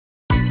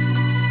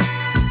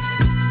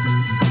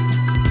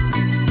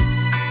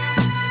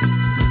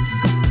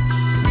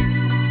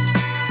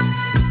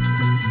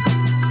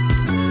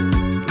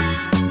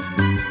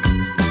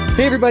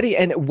Hey, everybody,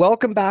 and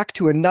welcome back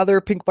to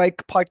another Pink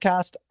Bike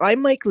podcast.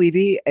 I'm Mike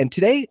Levy, and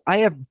today I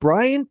have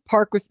Brian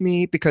Park with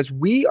me because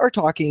we are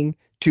talking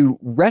to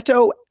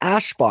Reto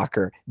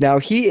Aeschbacher. Now,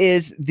 he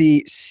is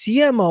the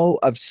CMO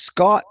of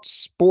Scott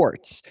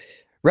Sports.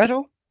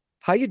 Reto,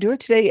 how you doing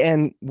today,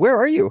 and where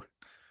are you?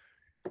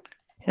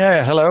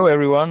 Yeah, hello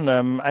everyone.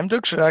 I'm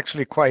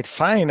actually quite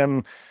fine.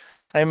 I'm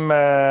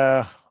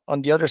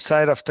on the other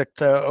side of the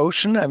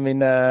ocean. I'm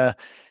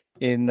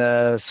in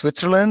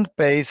Switzerland,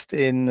 based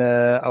in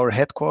our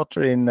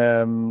headquarters in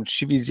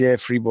Chivizier,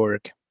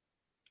 Fribourg.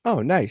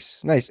 Oh,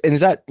 nice, nice. And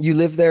is that you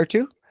live there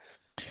too?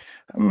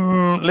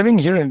 I'm living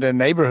here in the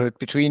neighborhood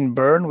between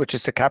Bern, which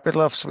is the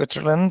capital of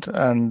Switzerland,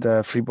 and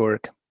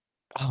Fribourg.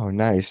 Oh,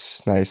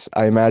 nice, nice.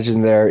 I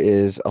imagine there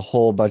is a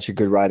whole bunch of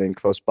good riding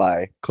close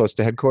by, close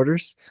to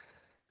headquarters.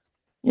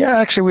 Yeah,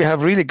 actually, we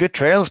have really good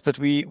trails, but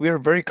we're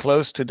very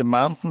close to the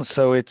mountains,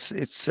 so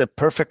it's a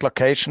perfect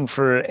location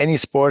for any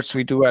sports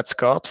we do at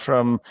Scott,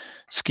 from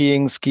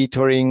skiing, ski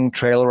touring,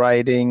 trail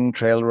riding,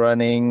 trail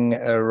running,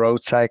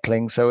 road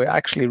cycling. So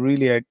actually,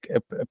 really a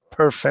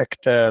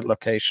perfect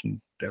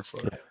location,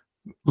 therefore.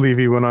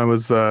 Levy, when I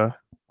was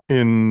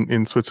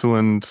in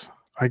Switzerland,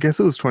 I guess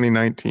it was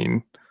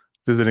 2019,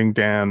 visiting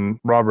Dan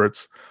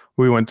Roberts,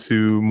 we went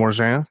to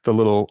Morgin, the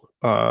little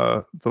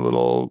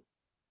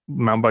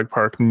mountain bike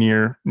park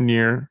near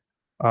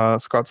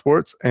Scott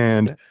Sports,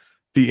 and Yeah.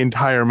 the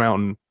entire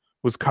mountain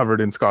was covered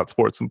in Scott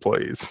Sports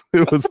employees.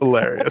 It was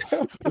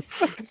hilarious.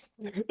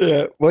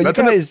 Yeah. Well, That's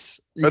an you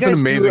that's an guys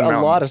do amazing a lot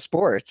mountain. of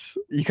sports.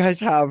 You guys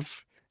have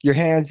your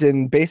hands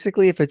in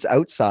basically if it's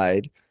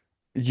outside,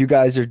 you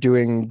guys are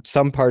doing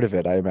some part of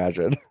it, I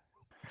imagine.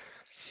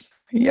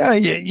 Yeah,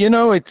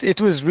 it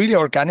was really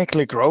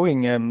organically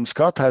growing.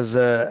 Scott has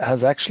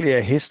actually a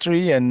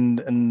history,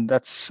 and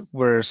that's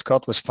where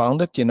Scott was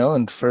founded.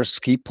 And first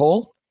ski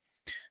pole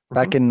Mhm.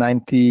 back in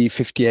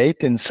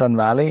 1958 in Sun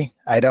Valley,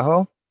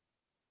 Idaho.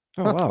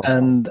 Oh, wow.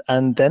 And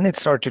then it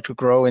started to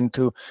grow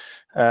into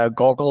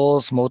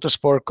goggles,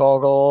 motorsport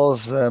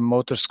goggles,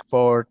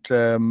 motorsport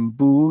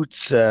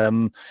boots.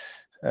 Then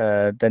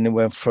it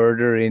went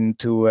further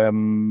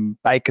into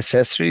bike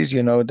accessories.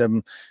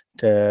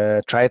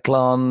 The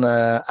triathlon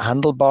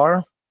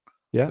handlebar,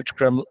 Yeah. which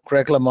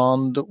Greg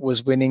LeMond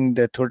was winning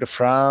the Tour de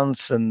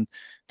France, and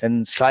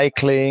then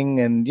cycling,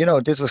 and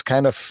this was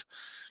kind of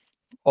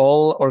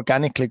all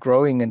organically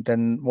growing, and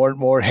then more and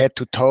more head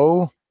to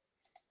toe.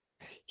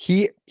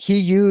 He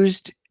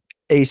used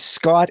a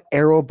Scott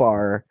Aero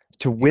bar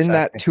to win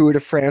that Exactly. Tour de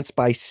France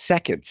by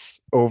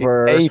seconds In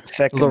over 8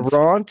 seconds.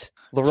 Laurent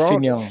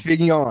Fignon.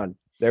 Fignon.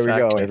 There we go,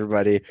 Exactly.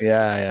 everybody.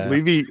 Yeah,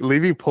 yeah.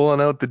 Levy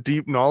pulling out the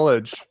deep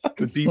knowledge,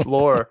 the deep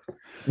lore.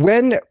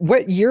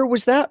 What year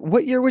was that?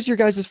 What year was your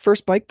guys'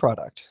 first bike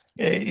product?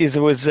 It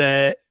was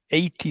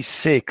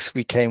 86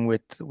 we came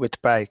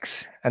with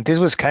bikes, and this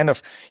was kind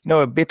of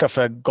a bit of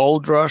a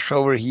gold rush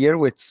over here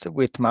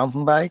with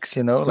mountain bikes.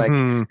 Like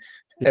Hmm.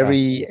 Yeah.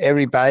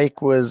 every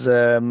bike was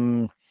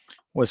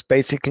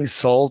basically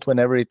sold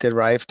whenever it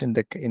arrived in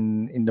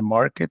the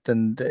market,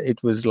 and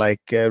it was like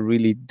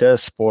really the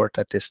sport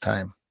at this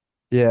time.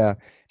 Yeah.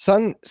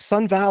 Sun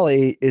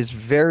Valley is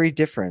very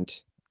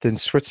different than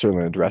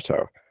Switzerland,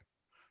 Reto.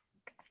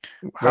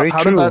 How, Very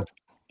how did true. that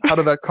how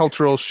did that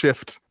cultural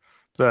shift,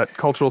 that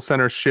cultural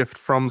center shift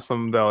from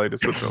Sun Valley to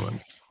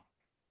Switzerland?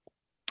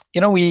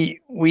 We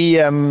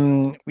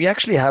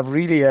actually have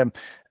really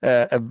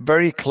a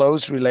very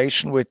close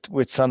relation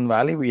with Sun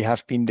Valley. We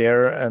have been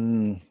there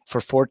and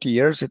for 40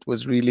 years. It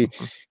was really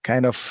Mhm.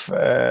 kind of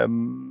a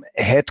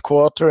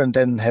headquarter, and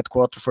then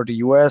headquarter for the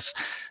US.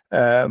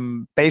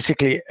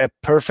 Basically a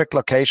perfect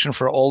location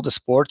for all the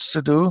sports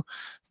to do.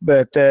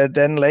 But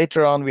then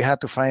later on, we had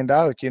to find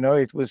out,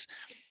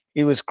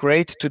 it was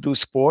great to do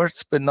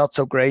sports, but not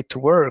so great to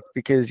work,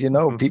 because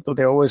Mhm. people,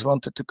 they always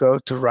wanted to go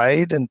to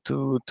ride and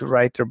to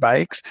ride their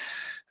bikes.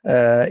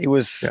 It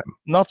was Yeah.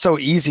 not so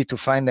easy to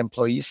find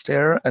employees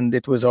there, and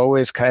it was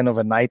always kind of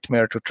a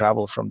nightmare to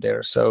travel from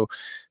there. So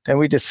then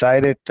we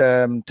decided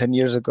 10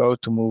 years ago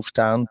to move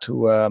down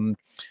to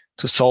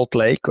Salt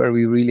Lake, where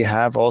we really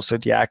have also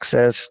the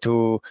access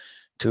to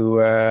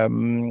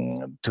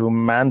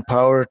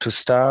manpower, to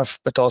staff,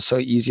 but also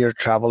easier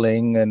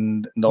traveling,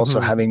 and also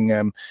Mhm. having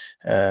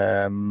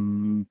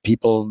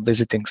people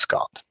visiting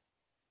Scott.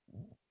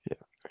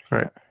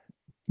 Right.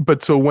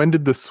 But so when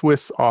did the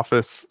Swiss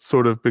office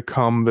sort of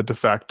become the de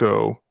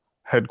facto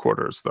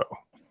headquarters, though?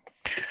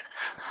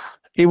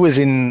 It was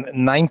in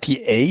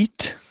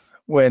 '98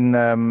 when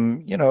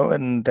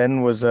and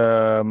then was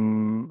a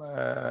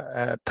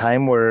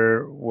time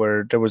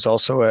where there was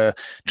also a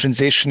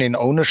transition in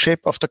ownership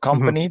of the Mhm.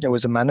 company. There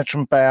was a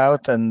management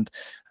buyout, and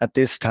at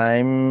this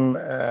time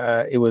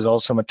it was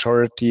also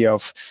majority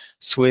of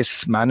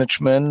Swiss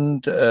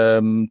management,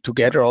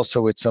 together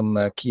also with some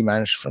key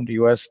managers from the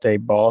US. They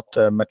bought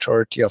a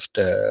majority of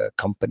the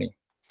company.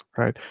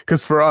 Right.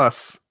 Because for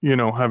us,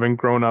 having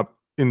grown up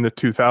in the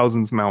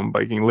 2000s mountain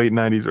biking, late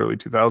 90s, early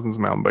 2000s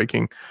mountain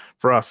biking,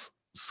 for us,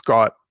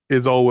 Scott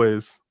is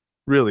always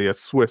really a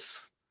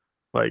Swiss,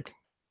 like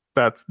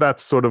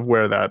that's sort of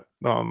where that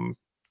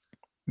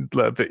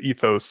the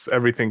ethos,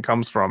 everything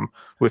comes from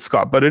with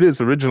Scott, but it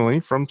is originally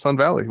from Sun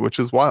Valley, which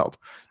is wild.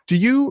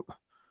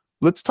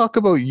 Let's talk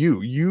about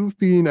you. You've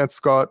been at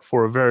Scott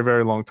for a very,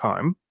 very long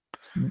time.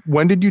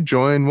 When did you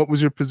join? What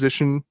was your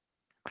position?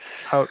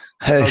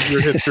 How's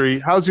your history?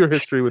 How's your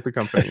history with the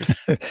company?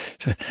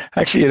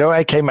 Actually,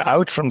 I came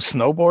out from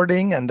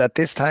snowboarding, and at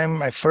this time,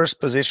 my first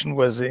position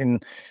was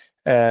in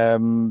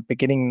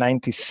beginning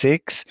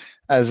 '96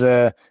 as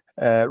a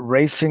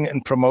racing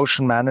and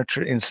promotion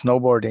manager in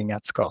snowboarding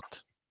at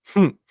Scott.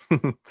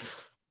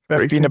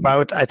 We've been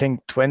about, I think,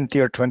 20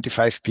 or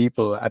 25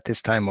 people at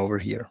this time over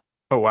here.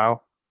 Oh,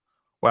 wow.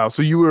 Wow.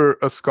 So you were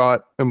a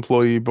Scott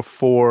employee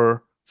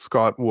before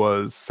Scott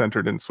was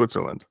centered in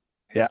Switzerland.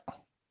 Yeah.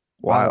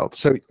 Wild.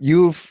 So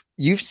you've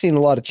seen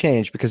a lot of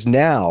change, because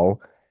now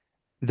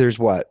there's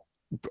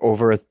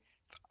over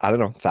I don't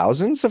know,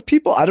 thousands of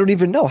people. I don't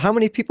even know how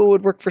many people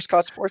would work for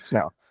Scott Sports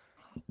now.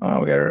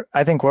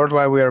 I think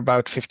worldwide we are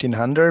about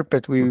 1,500,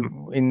 but we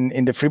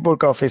in the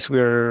Fribourg office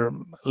we're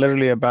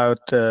literally about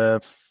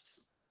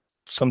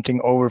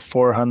something over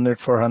 400,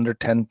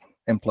 410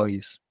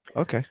 employees.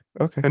 Okay.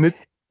 And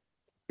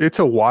it's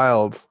a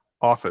wild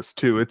office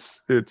too.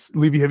 It's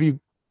Levy, have you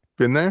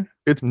been there?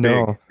 It's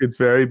no. Big. It's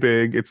very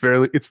big. It's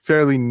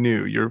fairly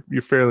new. You're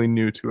fairly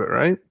new to it,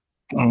 right?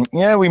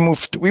 Yeah, we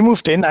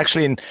moved in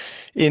actually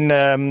in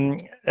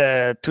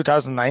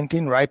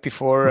 2019, right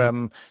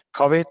before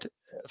COVID.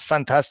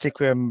 Fantastic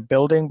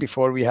building.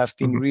 Before we have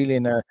been really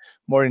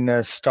more in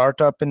a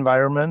startup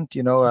environment.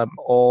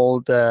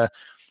 All the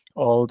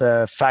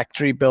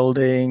factory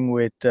building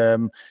with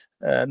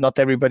not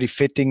everybody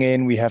fitting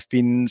in. We have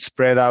been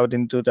spread out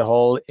into the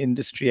whole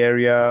industry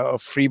area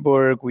of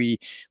Fribourg. We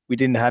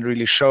didn't have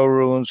really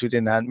showrooms. We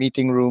didn't have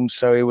meeting rooms.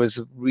 So it was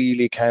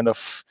really kind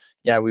of,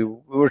 we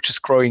were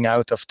just growing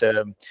out of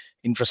the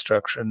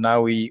infrastructure.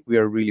 Now we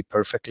are really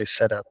perfectly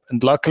set up.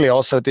 And luckily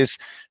also this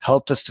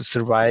helped us to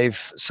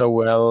survive so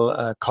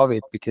well COVID,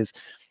 because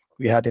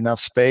we had enough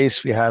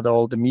space. We had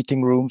all the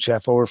meeting rooms. We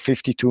have over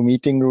 52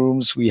 meeting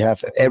rooms. We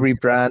have every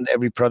brand,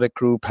 every product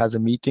group has a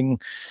meeting,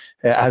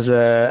 has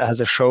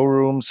a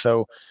showroom.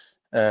 So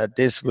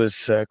this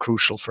was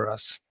crucial for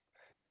us.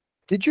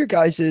 Did your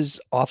guys'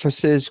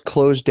 offices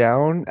close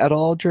down at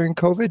all during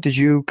COVID? Did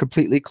you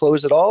completely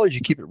close it all? Or did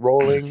you keep it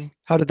rolling?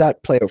 How did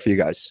that play out for you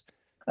guys?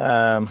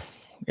 I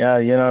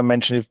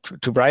mentioned it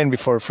to Brian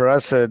before. For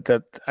us,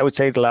 that I would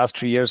say the last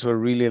 3 years were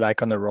really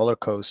like on a roller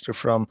coaster,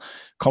 from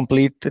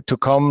complete to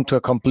come to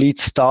a complete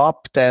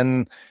stop,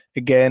 then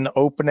again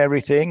open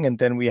everything, and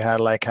then we had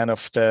like kind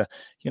of the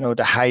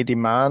high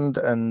demand,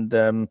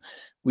 and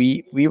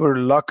we were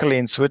luckily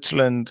in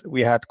Switzerland.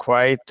 We had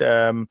quite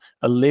a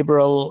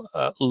liberal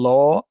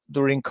law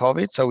during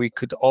COVID, so we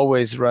could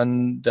always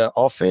run the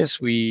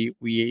office. We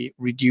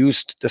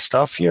reduced the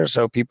stuff here,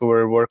 so people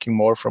were working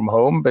more from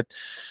home, but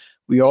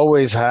we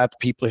always had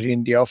people here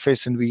in the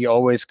office, and we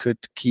always could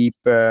keep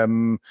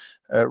running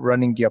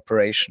the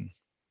operation.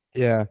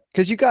 Yeah,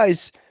 because you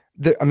guys,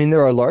 there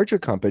are larger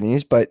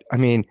companies, but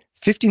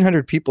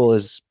 1,500 people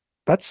it's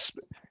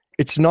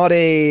not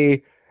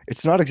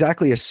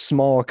exactly a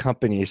small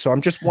company. So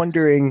I'm just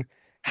wondering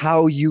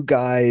how you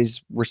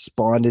guys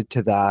responded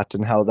to that,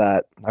 and how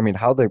the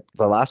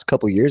last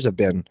couple of years have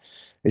been.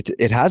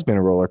 It has been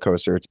a roller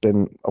coaster. It's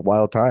been a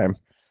wild time.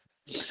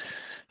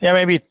 Yeah,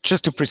 maybe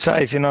just to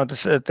precise, the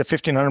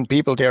 1,500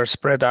 people, they are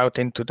spread out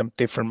into the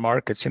different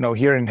markets.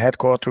 Here in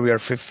headquarters, we are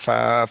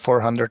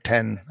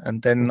 410,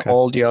 and then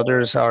all the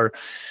others are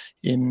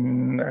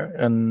in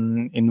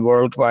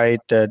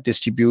worldwide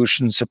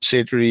distribution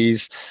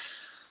subsidiaries,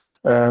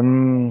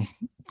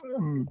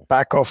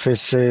 back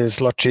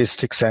offices,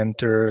 logistics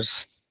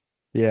centers.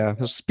 Yeah.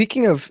 Well,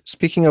 speaking of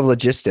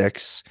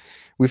logistics,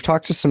 we've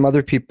talked to some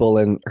other people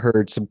and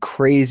heard some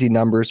crazy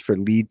numbers for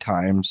lead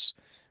times.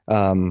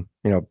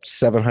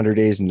 700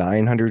 days,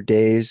 900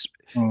 days.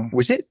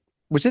 Was it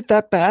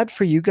that bad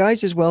for you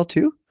guys as well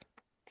too?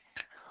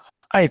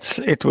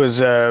 It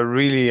was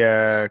really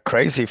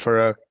crazy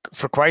for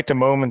quite a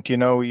moment.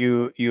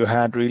 You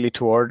had really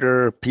to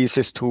order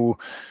pieces 2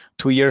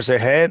 years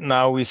ahead.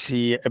 Now we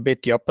see a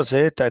bit the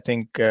opposite. I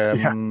think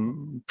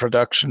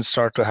production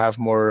start to have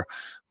more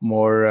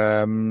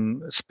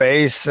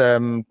space.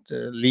 The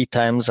lead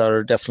times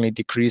are definitely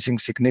decreasing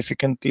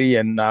significantly,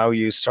 and now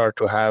you start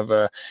to have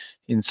at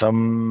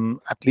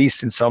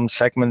least in some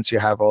segments, you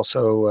have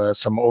also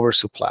some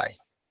oversupply.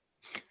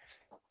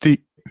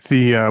 We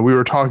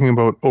were talking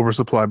about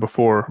oversupply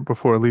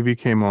before Levy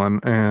came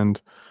on,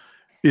 and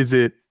is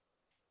it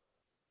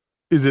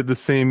the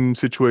same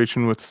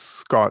situation with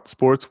Scott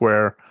Sports,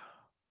 where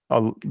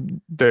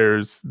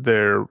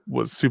there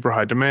was super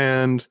high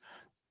demand,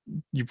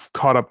 you've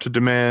caught up to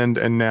demand,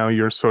 and now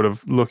you're sort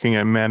of looking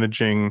at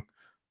managing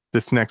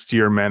this next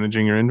year,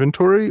 managing your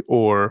inventory?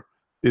 Or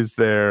is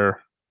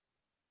there,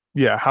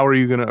 how are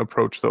you going to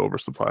approach the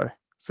oversupply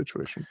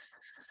situation?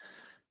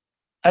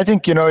 I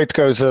think, it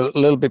goes a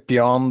little bit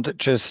beyond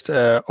just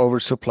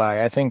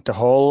oversupply. I think the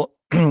whole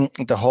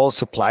the whole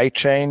supply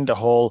chain, the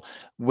whole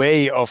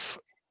way of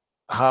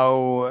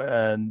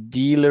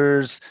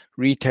dealers,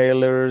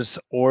 retailers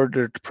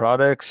ordered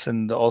products,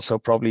 and also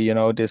probably,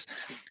 this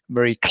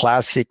very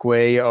classic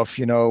way of,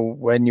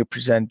 when you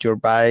present your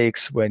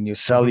bikes, when you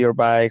sell your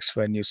bikes,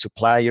 when you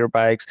supply your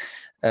bikes,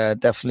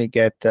 definitely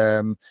get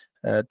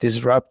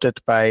disrupted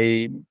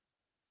by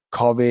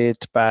COVID,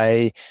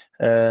 by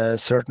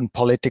certain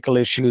political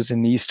issues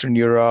in Eastern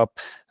Europe,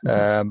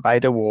 by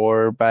the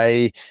war,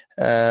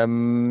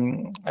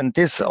 and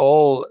this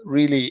all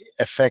really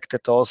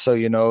affected also,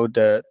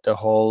 the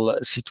whole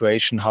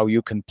situation, how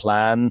you can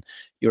plan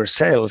your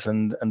sales,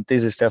 and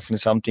this is definitely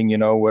something,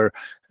 where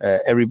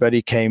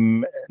everybody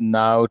came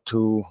now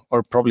to,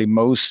 or probably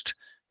most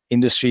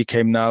industry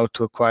came now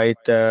to a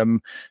quite a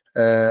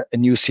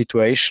new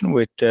situation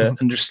with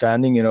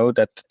understanding,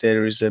 that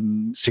there is a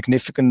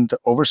significant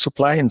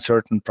oversupply in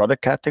certain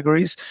product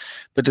categories,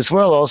 but as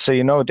well also,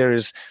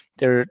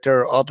 there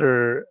are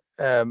other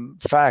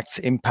facts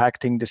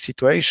impacting the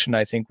situation.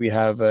 I think we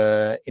have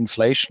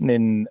inflation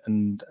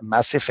and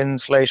massive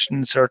inflation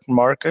in certain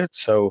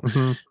markets, so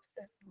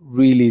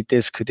really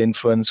this could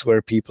influence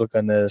where people are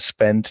going to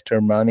spend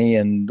their money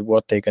and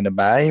what they're going to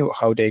buy,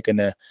 how they're going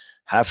to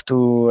have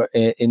to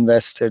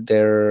invest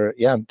their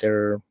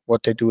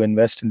what they do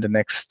invest in the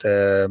next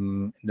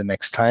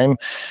time.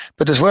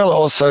 But as well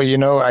also,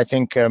 I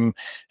think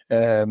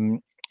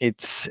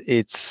it's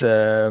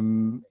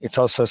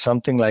also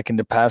something like in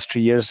the past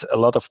 3 years, a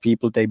lot of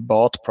people, they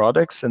bought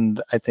products,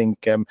 and I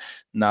think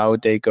now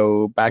they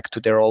go back to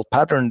their old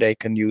pattern. They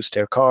can use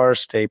their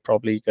cars. They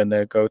probably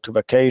gonna go to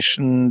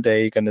vacation.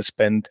 They gonna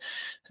spend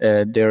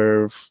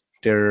their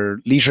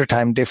leisure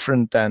time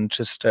different than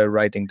just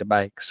riding the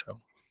bike. So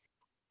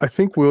I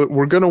think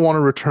we're going to want to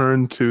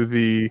return to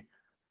the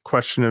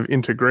question of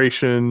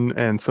integration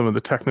and some of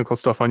the technical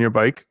stuff on your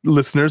bike.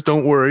 Listeners,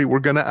 don't worry. We're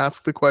going to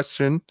ask the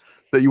question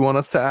that you want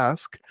us to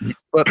ask.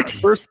 But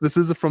first, this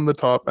is from the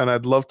top, and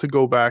I'd love to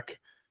go back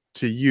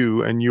to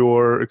you and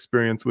your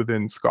experience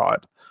within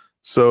Scott.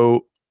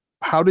 So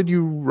how did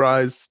you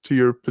rise to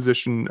your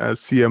position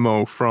as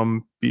CMO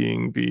from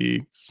being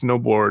the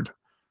snowboard,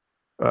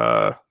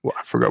 I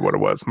forgot what it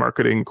was,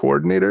 marketing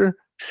coordinator?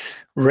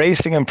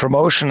 Racing and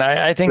promotion.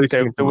 I think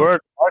the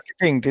word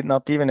marketing did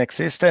not even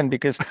exist then,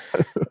 because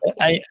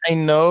I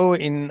know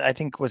I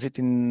think was it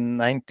in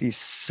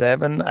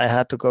 97, I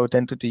had to go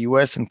then to the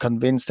US and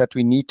convince that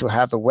we need to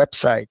have a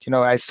website.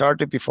 I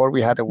started before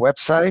we had a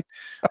website,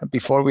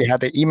 before we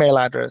had an email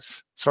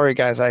address. Sorry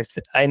guys,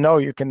 I know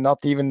you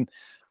cannot even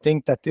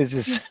think that this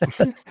is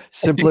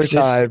simpler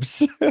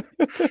times.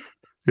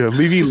 Yeah,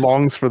 Levy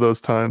longs for those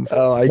times.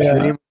 Oh, I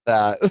dream of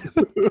that.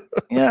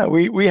 Yeah,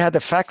 we had a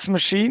fax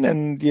machine,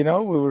 and we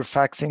were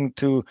faxing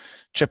to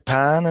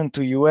Japan and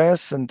to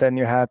US, and then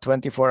you had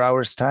 24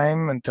 hours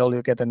time until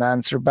you get an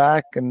answer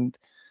back, and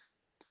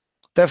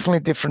definitely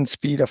different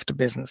speed of the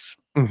business.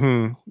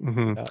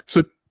 Yeah.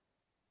 So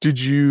did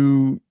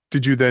you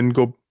then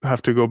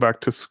have to go back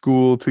to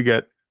school to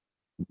get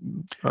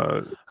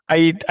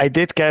I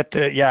did get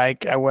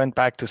I went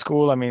back to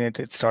school. I mean,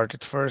 it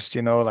started first,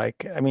 I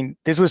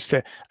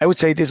would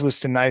say this was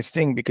the nice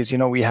thing, because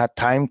we had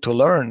time to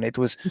learn. It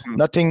was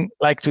nothing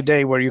like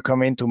today where you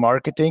come into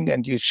marketing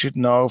and you should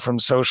know from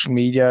social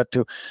media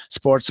to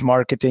sports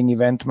marketing,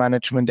 event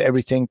management,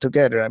 everything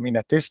together. I mean,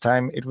 at this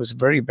time it was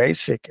very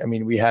basic. I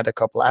mean, we had a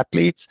couple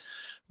athletes,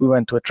 we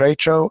went to a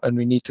trade show, and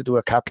we need to do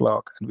a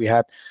catalog, and we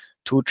had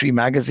 2 or 3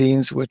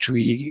 magazines which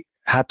we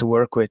had to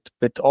work with,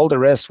 but all the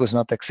rest was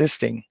not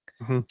existing.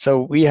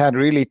 So we had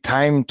really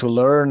time to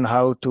learn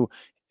how to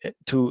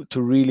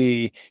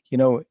really,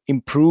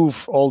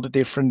 improve all the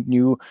different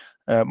new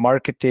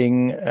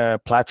marketing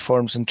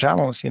platforms and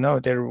channels.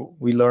 There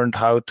we learned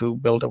how to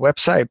build a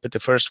website, but the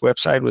first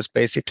website was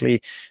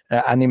basically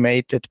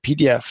animated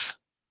PDF.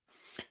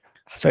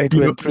 So it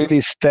went really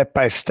step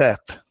by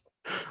step.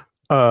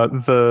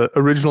 The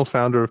original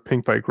founder of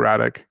Pink Bike,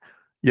 Radek,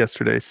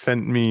 yesterday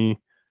sent me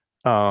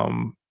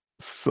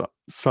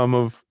some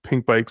of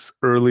Pink Bike's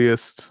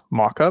earliest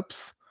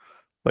mock-ups,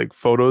 like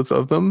photos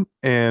of them,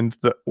 and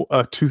the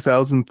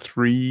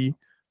 2003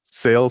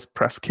 sales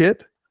press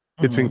kit.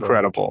 It's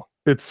incredible.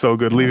 It's so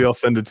good. Levy, I'll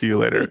send it to you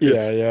later.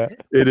 Yeah.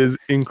 It is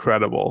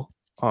incredible.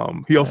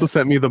 He also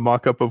sent me the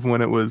mock-up of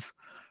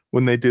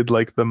when they did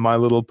like the My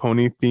Little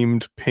Pony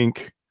themed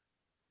pink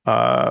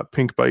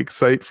bike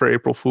site for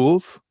April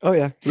Fools. Oh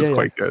yeah. It's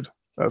quite good.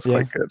 That's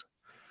quite good.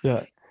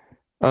 Yeah.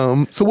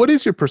 So what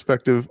is your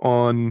perspective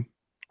on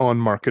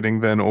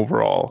marketing then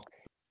overall?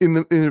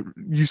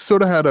 You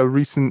sort of had a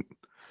recent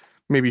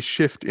maybe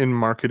shift in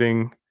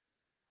marketing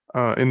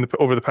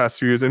over the past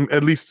few years, and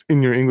at least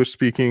in your English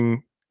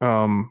speaking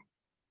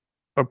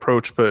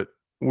approach, but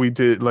you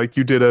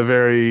did a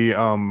very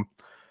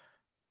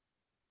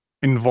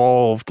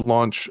involved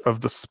launch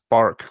of the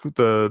Spark,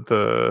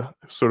 the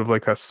sort of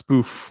like a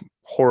spoof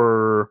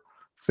horror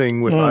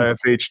thing with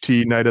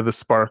IFHT, Night of the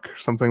Spark,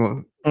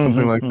 something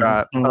like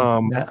that.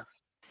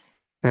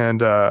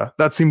 And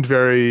that seemed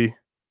very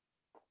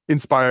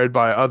inspired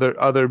by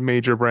other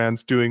major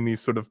brands doing these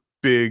sort of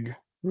big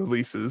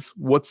releases.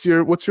 What's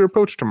your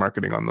approach to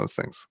marketing on those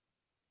things?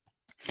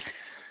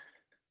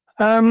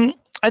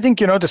 I think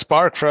the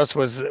Spark for us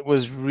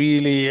was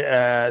really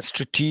a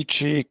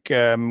strategic,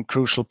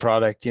 crucial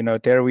product.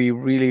 There we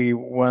really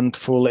went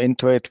full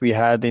into it. We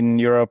had in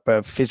Europe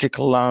a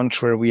physical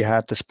launch where we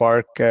had the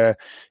Spark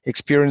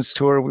experience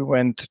tour. We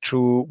went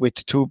through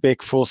with two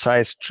big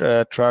full-size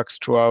trucks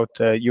throughout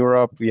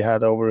Europe. We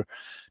had over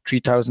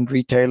 3,000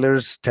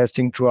 retailers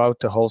testing throughout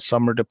the whole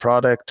summer the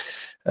product.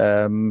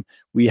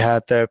 We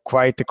had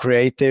quite a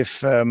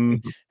creative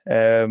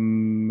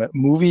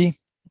movie,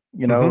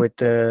 with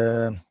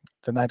the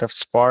Night of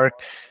Spark.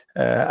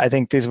 I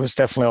think this was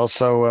definitely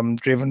also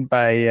driven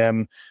by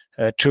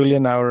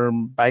Julian, our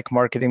bike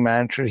marketing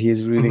manager. He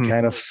is really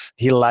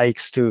he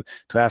likes to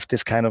have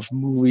this kind of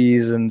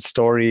movies and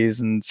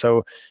stories, and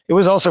so it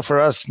was also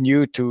for us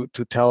new to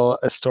tell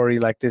a story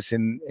like this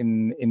in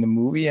a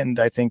movie. And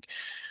I think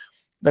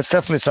that's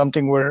definitely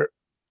something where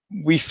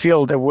we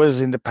feel there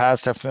was in the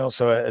past definitely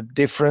also a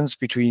difference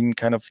between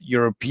kind of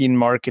European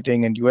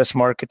marketing and US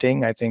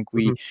marketing. I think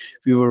we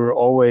were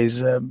always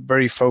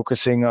very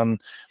focusing on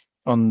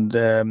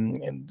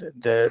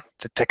the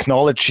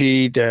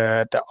technology,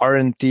 the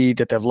R&D,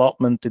 the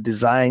development, the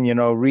design,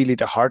 really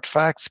the hard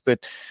facts. But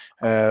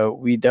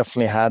we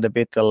definitely had a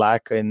bit of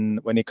lack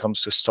when it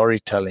comes to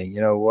storytelling.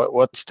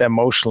 What's the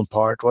emotional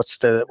part? What's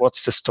the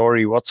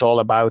story? What's all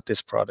about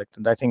this product?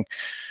 And I think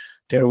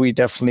there we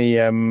definitely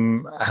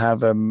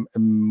have a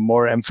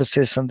more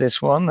emphasis on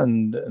this one,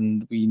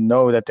 and we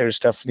know that there's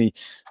definitely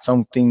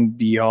something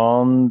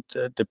beyond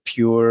the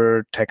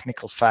pure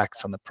technical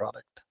facts on the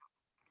product.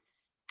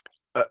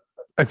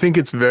 I think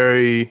it's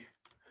very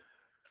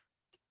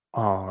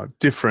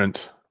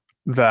different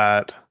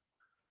that,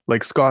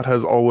 like, Scott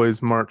has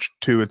always marched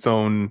to its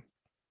own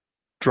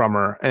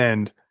drummer,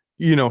 and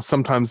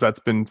sometimes that's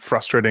been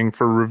frustrating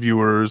for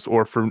reviewers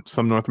or for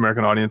some North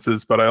American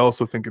audiences, but I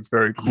also think it's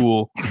very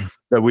cool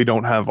that we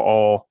don't have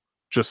all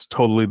just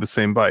totally the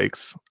same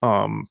bikes.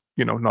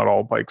 Not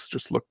all bikes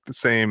just look the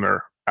same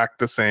or act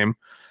the same.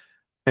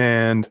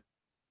 And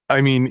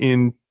I mean,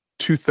 in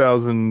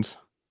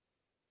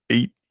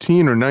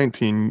 2018 or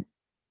 19,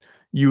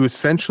 you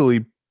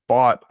essentially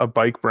bought a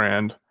bike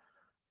brand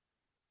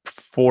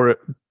for it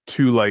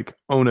to like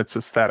own its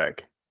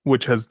aesthetic,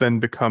 which has then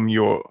become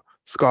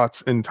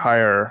Scott's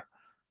entire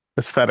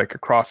aesthetic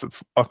across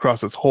its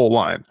whole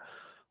line.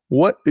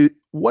 What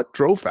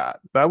drove that?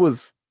 That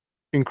was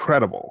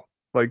incredible.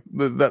 Like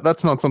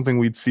that's not something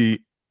we'd see,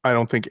 I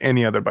don't think,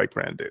 any other bike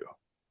brand do.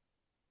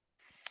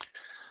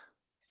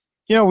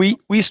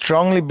 We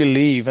strongly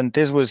believe, and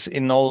this was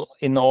in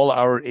all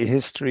our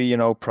history,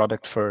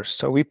 product first.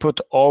 So we put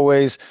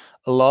always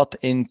a lot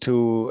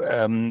into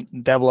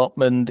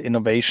development,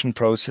 innovation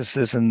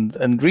processes,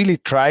 and really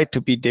try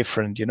to be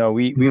different.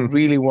 We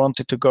really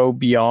wanted to go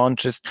beyond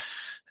just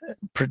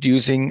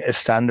producing a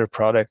standard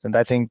product, and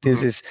I think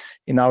this is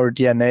in our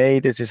DNA.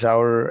 This is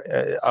our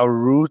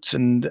roots,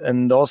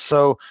 and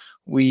also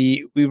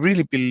we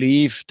really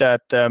believe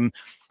that.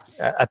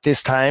 At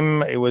this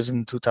time, it was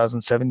in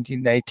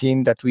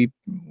 2017-18 that we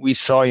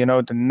saw,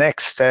 the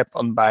next step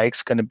on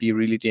bikes going to be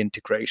really the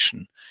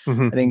integration.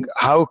 I think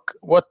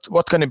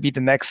what going to be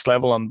the next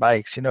level on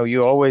bikes?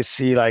 You always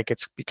see like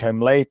it's become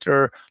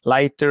lighter.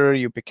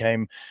 You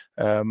became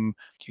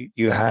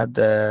you had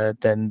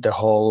then the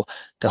whole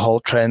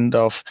trend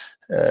of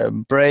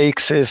brake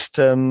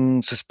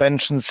system,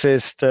 suspension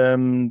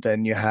system.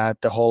 Then you had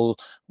the whole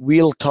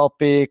wheel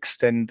topics.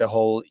 Then the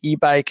whole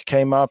e-bike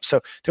came up.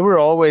 So there were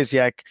always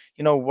like,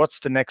 what's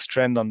the next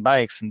trend on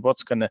bikes and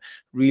what's going to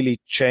really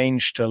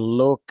change the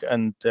look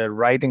and the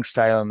riding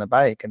style on the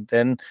bike. And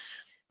then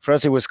for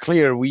us, it was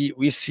clear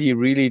we see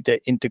really the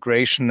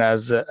integration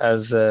as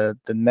the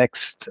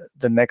next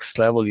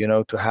level.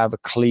 To have a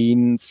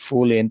clean,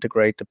 fully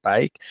integrated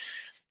bike.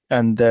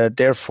 And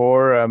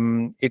therefore,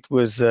 it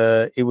was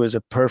a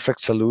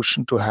perfect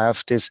solution to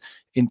have this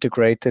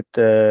integrated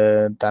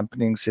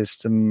dampening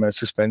system,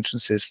 suspension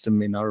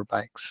system in our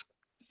bikes.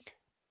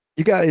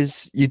 You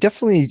guys, you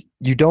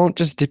don't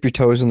just dip your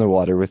toes in the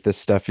water with this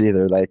stuff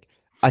either. Like,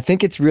 I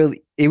think it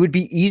would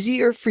be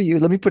easier for you.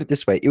 Let me put it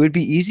this way. It would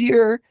be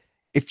easier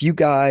if you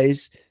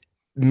guys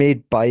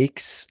made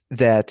bikes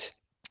that,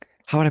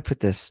 how would I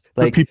put this?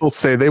 Like, people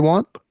say they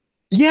want?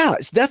 Yeah,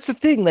 that's the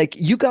thing. Like,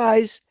 you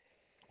guys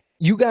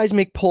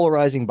make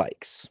polarizing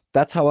bikes.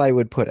 That's how I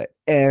would put it.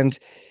 And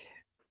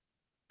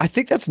I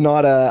think that's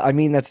not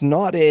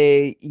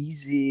a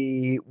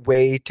easy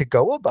way to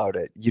go about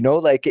it.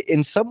 Like,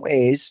 in some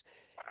ways,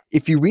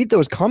 if you read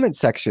those comment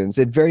sections,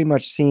 it very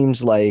much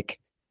seems like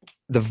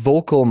the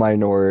vocal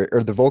minority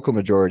or the vocal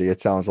majority, it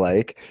sounds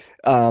like,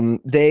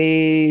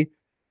 they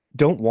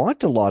don't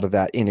want a lot of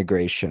that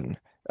integration.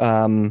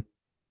 But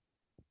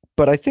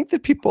I think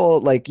that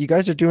people, like, you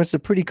guys are doing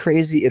some pretty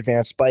crazy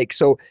advanced bikes.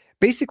 So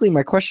basically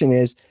my question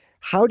is,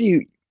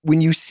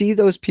 when you see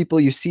those people,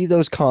 you see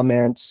those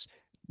comments,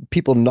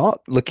 people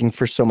not looking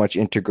for so much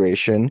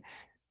integration,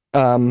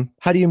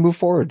 how do you move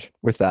forward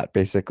with that,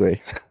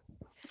 basically?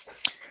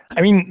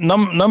 I mean,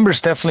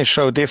 numbers definitely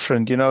show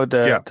different.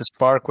 The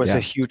Spark was a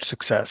huge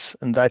success,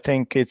 and I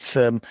think it's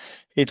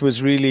it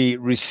was really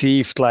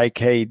received like,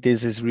 hey,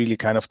 this is really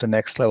kind of the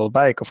next level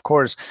bike. Of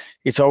course,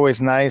 it's always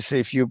nice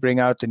if you bring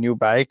out a new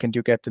bike and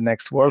you get the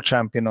next world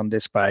champion on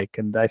this bike.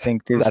 And I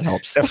think this That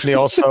helps. definitely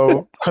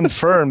also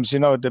confirms,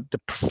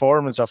 the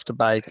performance of the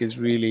bike is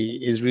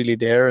really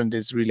there and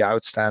is really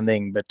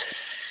outstanding. But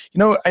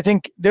I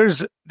think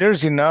there's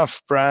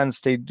enough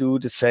brands, they do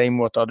the same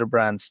what other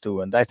brands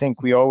do. And I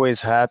think we always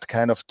had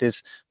kind of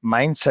this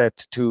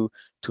mindset to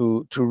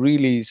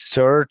really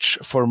search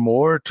for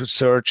more, to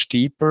search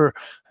deeper.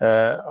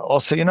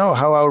 Also,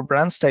 how our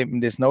brand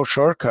statement is no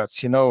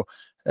shortcuts.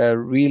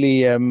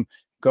 Really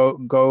go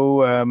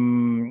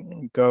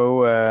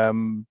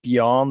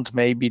beyond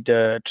maybe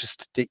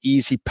just the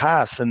easy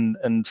path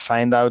and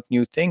find out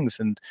new things.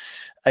 And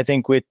I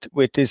think with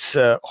this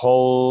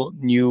whole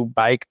new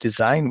bike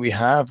design we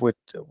have,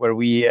 where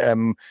we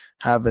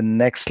have a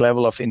next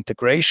level of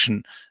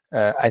integration,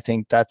 I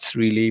think that's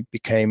really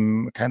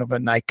became kind of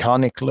an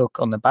iconic look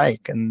on the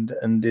bike, and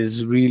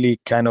is really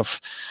kind of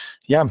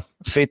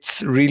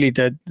fits really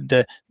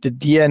the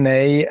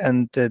DNA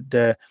and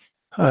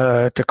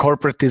the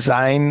corporate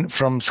design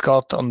from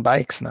Scott on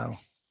bikes now.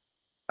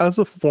 As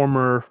a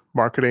former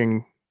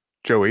marketing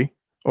Joey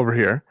over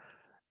here,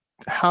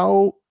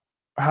 how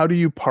do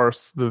you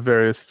parse the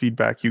various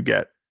feedback you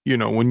get?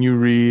 When you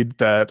read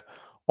that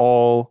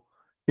all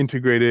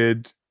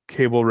integrated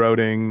cable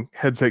routing,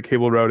 headset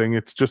cable routing,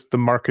 it's just the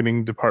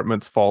marketing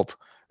department's fault,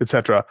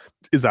 etc.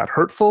 Is that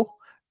hurtful?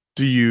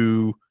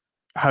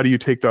 How do you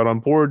take that on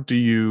board?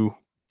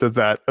 Does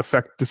that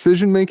affect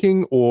decision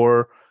making,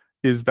 or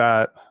is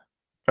that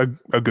a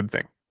good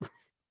thing?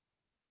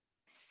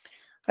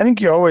 I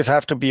think you always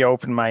have to be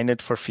open-minded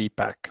for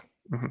feedback.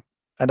 Mm-hmm.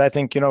 And I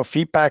think,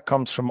 feedback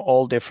comes from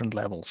all different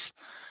levels.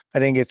 I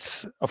think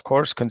it's, of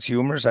course,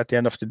 consumers at the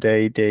end of the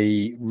day,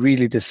 they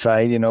really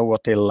decide,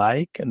 what they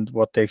like and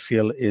what they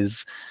feel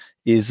is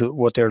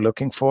what they're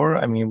looking for.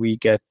 I mean, we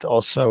get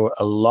also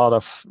a lot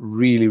of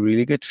really,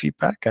 really good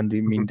feedback. And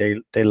I mean,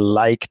 they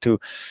like to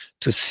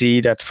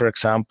see that, for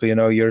example,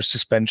 your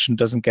suspension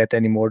doesn't get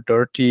any more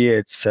dirty.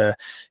 It's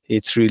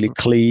really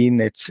clean.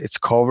 It's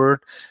covered.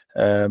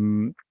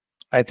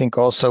 I think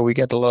also we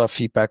get a lot of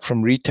feedback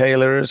from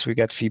retailers. We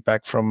get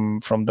feedback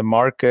from the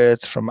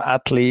markets, from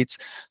athletes.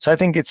 So I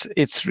think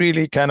it's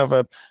really kind of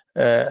a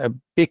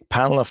big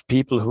panel of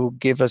people who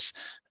give us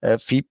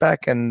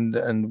feedback,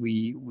 and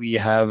we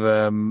have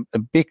a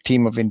big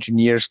team of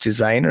engineers,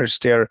 designers.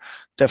 They're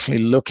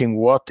definitely looking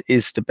what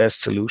is the best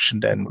solution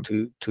then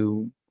to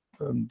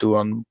do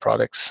on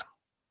products.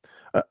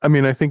 I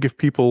mean, I think if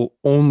people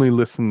only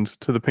listened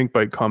to the Pink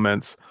Bike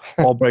comments,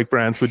 all bike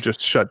brands would just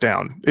shut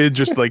down. It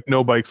just like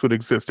no bikes would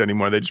exist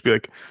anymore. They'd just be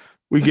like,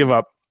 we give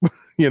up,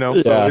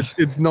 Yeah. So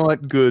it's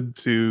not good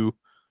to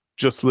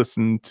just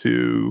listen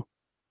to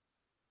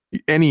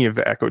any of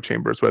the echo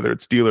chambers, whether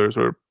it's dealers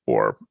or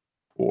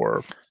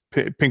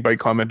Pink Bike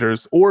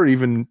commenters or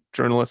even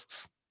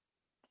journalists.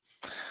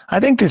 I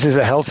think this is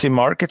a healthy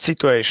market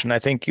situation. I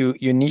think you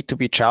need to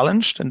be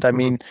challenged. And I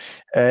mean,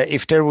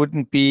 if there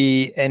wouldn't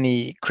be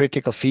any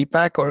critical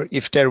feedback, or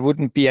if there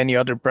wouldn't be any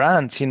other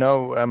brands,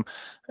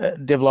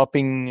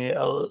 developing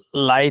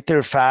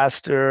lighter,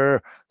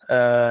 faster,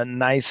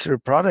 nicer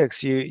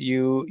products,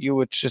 you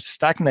would just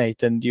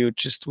stagnate, and you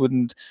just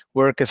wouldn't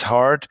work as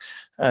hard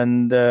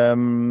and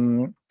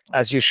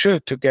as you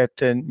should to get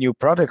new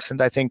products. And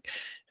I think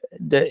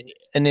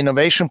an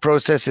innovation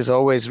process is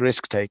always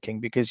risk taking,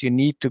 because you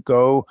need to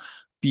go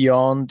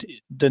beyond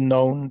the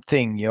known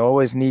thing. You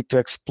always need to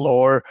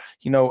explore,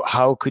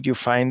 how could you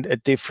find a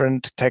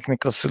different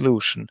technical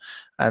solution?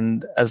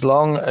 And as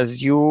long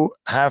as you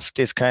have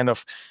this kind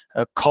of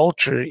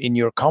culture in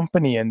your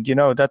company, and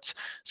that's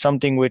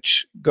something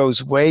which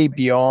goes way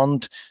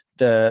beyond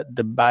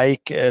the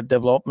bike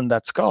development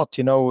at Scott.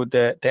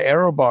 The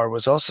aero bar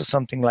was also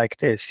something like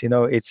this.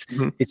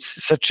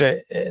 It's such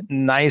a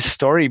nice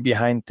story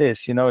behind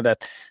this.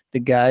 That the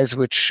guys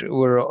which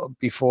were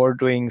before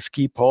doing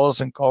ski poles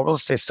and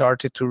goggles, they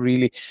started to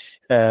really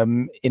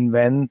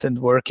invent and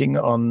working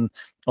on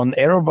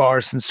aero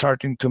bars and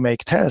starting to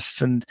make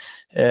tests. And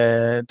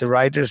the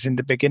riders in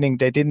the beginning,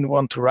 they didn't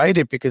want to ride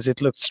it because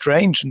it looked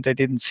strange and they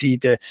didn't see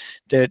the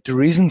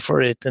reason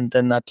for it. And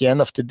then at the end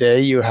of the day,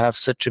 you have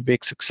such a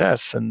big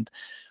success. And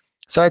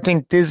so I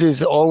think this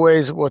is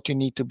always what you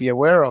need to be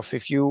aware of.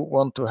 If you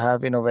want to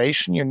have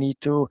innovation, you need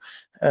to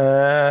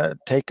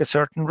take a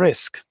certain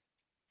risk.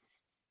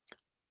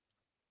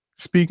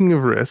 Speaking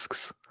of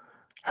risks,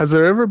 has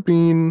there ever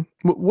been,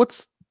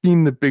 what's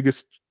been the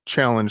biggest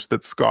challenge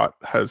that Scott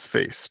has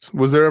faced?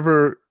 Was there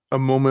ever a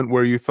moment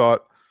where you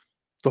thought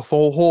the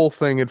whole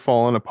thing had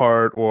fallen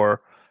apart,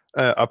 or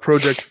a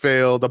project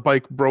failed, a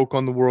bike broke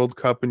on the World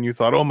Cup, and you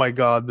thought, oh my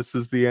God, this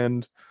is the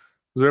end?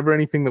 Was there ever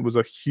anything that was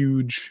a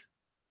huge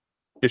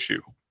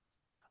issue?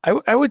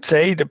 I would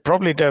say that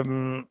probably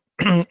the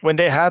when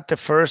they had the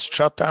first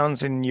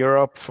shutdowns in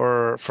Europe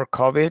for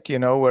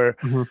COVID,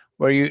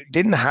 where you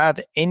didn't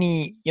had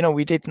any,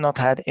 we did not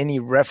had any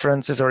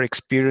references or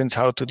experience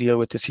how to deal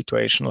with a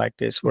situation like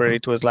this, where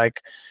it was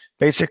like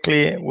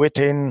basically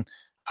within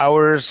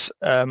hours,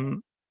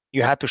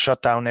 you had to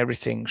shut down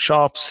everything,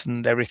 shops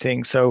and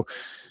everything. So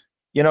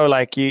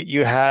like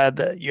you had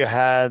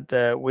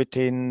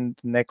within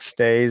the next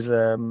days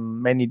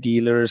many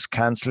dealers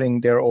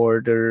canceling their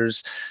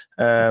orders.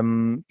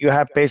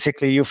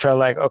 You felt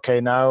like,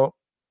 okay, now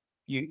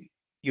you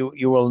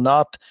you will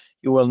not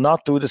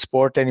do the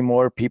sport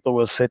anymore. People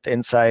will sit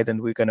inside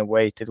and we're going to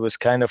wait. It was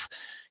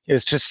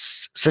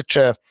just such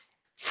a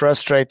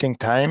frustrating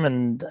time.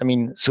 And I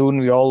mean, soon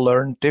we all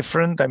learned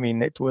different. I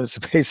mean, it was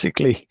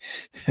basically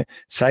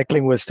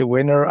cycling was the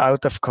winner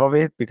out of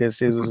COVID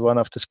because it was one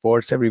of the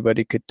sports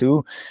everybody could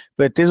do.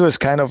 But this was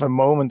kind of a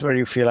moment where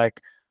you feel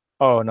like,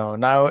 oh no,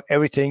 now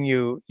everything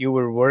you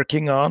were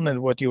working on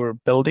and what you were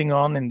building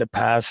on in the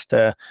past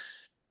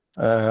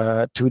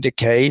 2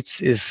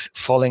 decades is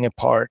falling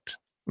apart.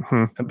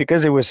 And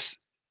because it was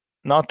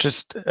not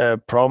just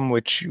a problem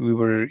which we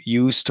were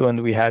used to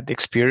and we had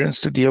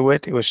experience to deal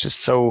with, it was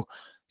just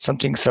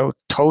something so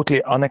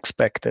totally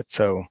unexpected.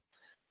 So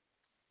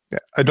yeah,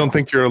 I don't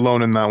think you're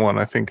alone in that one.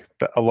 I think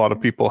that a lot of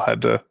people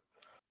had to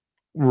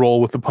roll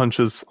with the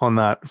punches on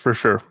that for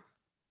sure.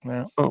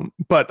 Yeah.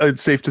 But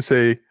it's safe to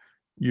say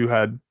you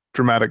had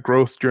dramatic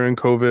growth during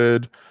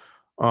COVID,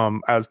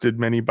 as did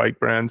many bike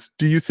brands.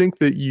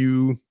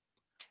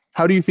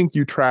 How do you think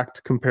you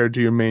tracked compared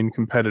to your main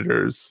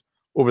competitors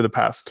over the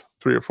past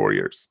 3 or 4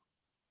 years?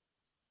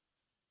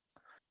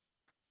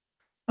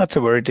 That's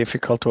a very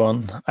difficult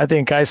one. I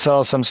think I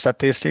saw some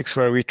statistics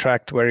where we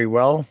tracked very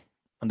well.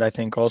 And I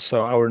think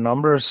also our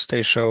numbers,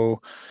 they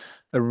show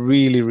a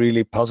really,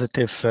 really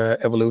positive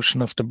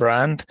evolution of the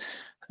brand.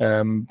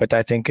 But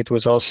I think it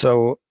was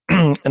also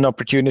an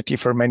opportunity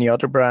for many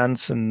other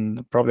brands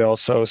and probably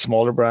also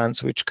smaller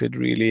brands, which could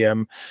really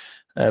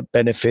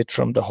benefit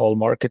from the whole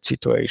market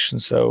situation.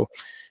 So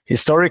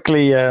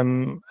historically,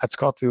 at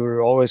Scott, we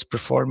were always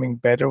performing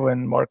better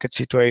when market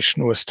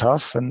situation was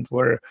tough and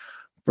where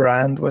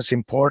brand was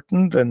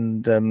important.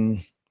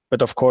 And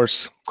but of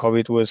course,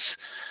 COVID was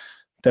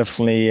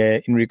definitely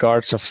in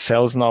regards of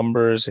sales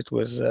numbers, it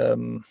was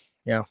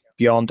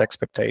beyond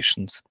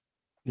expectations.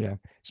 Yeah.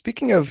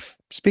 Speaking of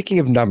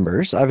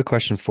numbers, I have a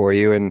question for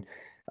you, and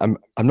I'm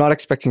not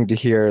expecting to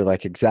hear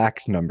like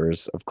exact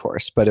numbers, of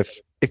course, but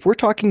if we're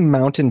talking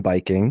mountain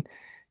biking,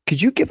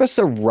 could you give us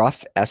a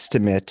rough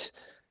estimate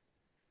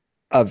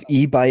of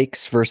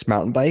e-bikes versus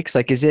mountain bikes?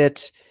 Like, is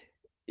it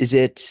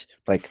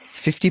like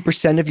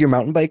 50% of your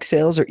mountain bike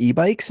sales are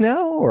e-bikes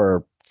now,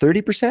 or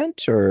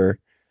 30%, or?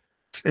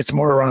 It's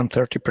more around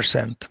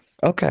 30%.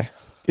 Okay.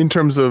 In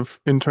terms of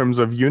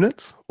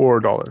units or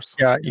dollars?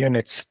 Yeah,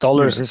 units.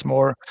 Dollars is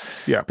more.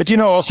 Yeah. But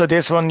also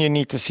this one you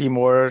need to see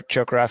more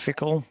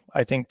geographical.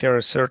 I think there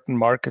are certain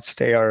markets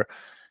they're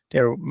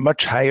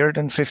much higher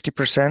than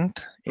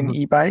 50% in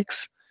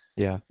e-bikes.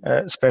 Yeah.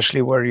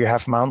 Especially where you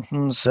have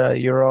mountains,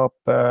 Europe,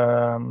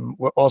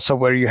 also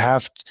where you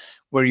have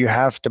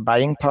the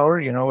buying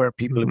power, where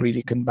people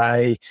really can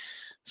buy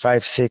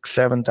 5, 6,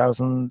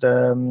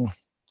 7,000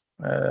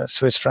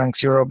 Swiss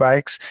francs Euro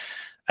bikes.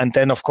 And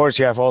then, of course,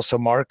 you have also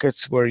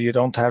markets where you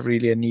don't have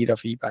really a need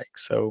of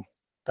e-bikes. So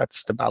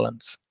that's the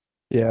balance.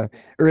 Yeah.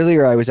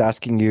 Earlier, I was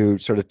asking you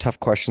sort of tough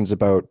questions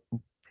about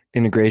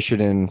integration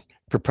and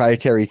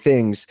proprietary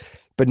things.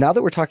 But now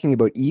that we're talking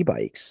about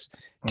e-bikes,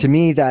 to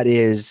me, that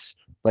is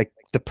like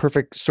the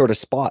perfect sort of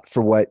spot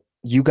for what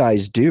you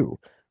guys do.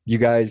 You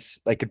guys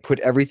like could put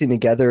everything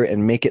together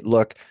and make it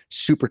look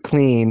super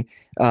clean.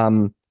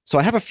 So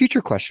I have a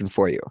future question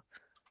for you.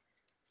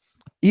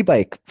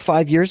 E-bike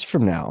 5 years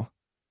from now,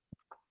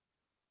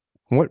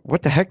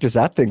 what the heck does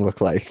that thing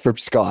look like from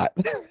Scott?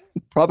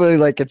 Probably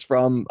like it's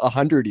from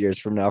 100 years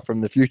from now,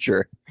 from the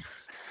future.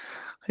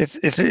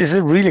 It's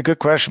a really good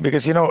question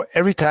because,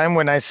 every time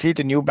when I see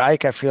the new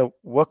bike, I feel,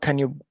 what can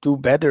you do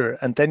better?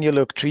 And then you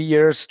look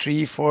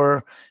 3,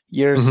 4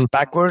 years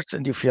backwards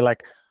and you feel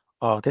like,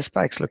 oh, this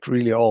bike's look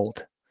really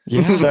old.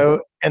 Yeah.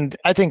 So, and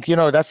I think,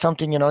 that's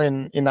something,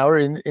 in our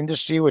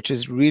industry, which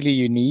is really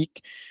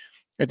unique.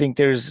 I think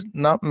there's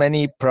not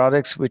many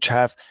products which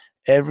have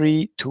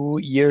every 2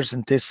 years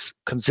and this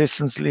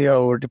consistently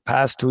over the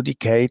past 2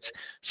 decades,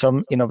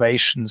 some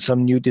innovation,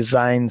 some new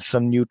designs,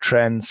 some new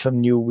trends,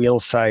 some new wheel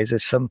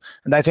sizes, and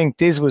I think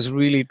this was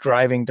really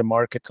driving the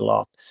market a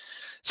lot.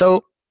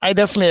 So I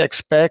definitely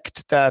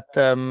expect that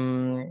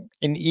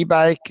in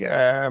e-bike,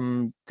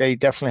 they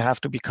definitely have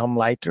to become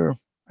lighter.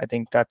 I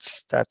think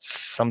that's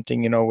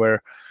something,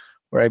 where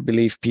I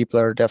believe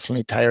people are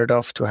definitely tired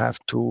of to have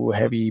too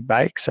heavy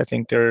bikes. I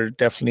think there are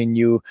definitely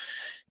new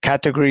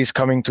categories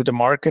coming to the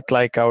market,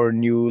 like our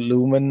new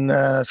Lumen,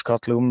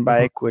 Scott Lumen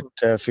bike with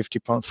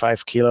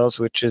 50.5 kilos,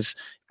 which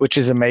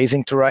is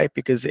amazing to ride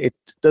because it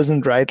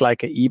doesn't ride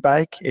like an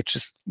e-bike. It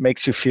just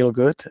makes you feel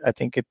good. I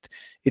think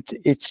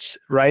it's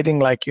riding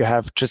like you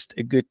have just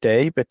a good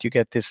day, but you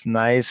get this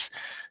nice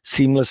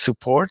seamless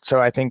support.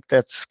 So I think there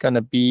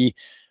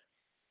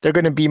are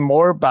going to be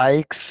more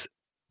bikes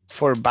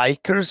for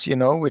bikers,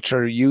 which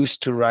are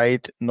used to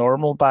ride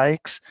normal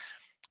bikes,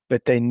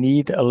 but they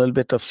need a little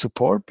bit of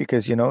support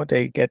because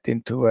they get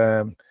into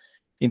an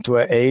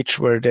age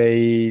where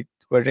they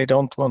where they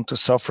don't want to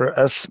suffer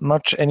as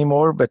much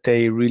anymore, but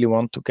they really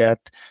want to get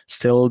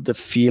still the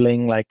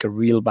feeling like a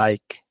real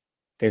bike.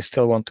 They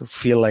still want to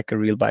feel like a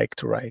real bike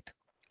to ride.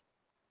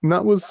 And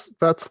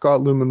that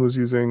Scott Lumen was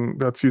using.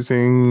 That's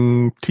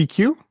using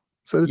TQ.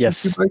 Is that a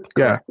Yes, TQ bike?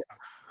 correct. Yeah.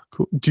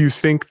 Cool. Do you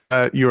think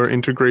that your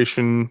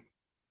integration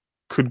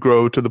could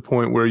grow to the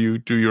point where you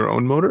do your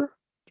own motor?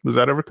 Was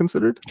that ever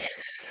considered?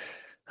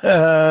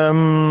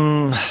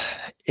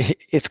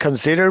 It's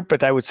considered,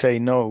 but I would say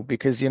no,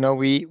 because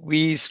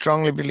we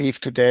strongly believe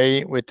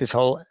today with this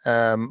whole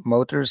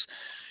motors,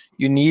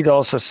 you need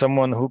also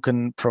someone who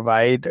can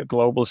provide a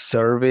global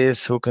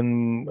service, who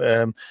can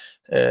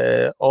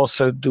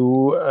also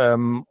do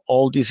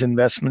all these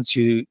investments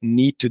you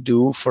need to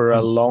do for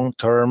a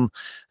long-term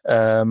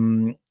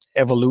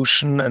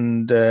evolution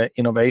and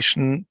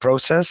innovation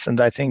process.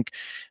 And I think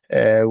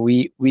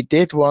we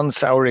did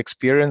once our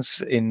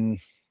experience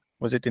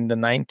was it in the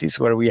 90s,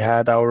 where we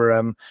had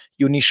our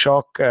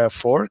Unishock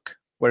fork,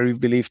 where we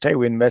believed, hey,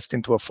 we invest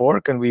into a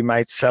fork and we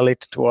might sell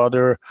it to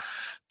other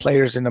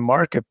players in the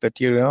market.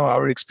 But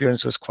our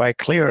experience was quite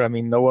clear. I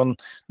mean, no one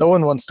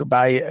wants to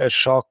buy a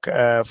shock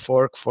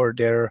fork for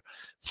their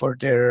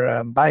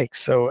bike.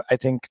 So I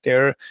think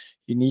there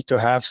you need to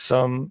have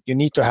the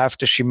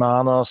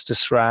Shimanos, the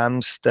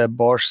SRAMs, the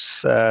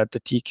Boschs,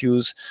 the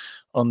TQs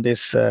on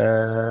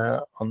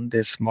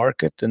this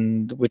market,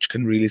 and which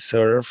can really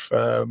serve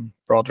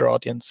broader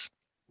audience.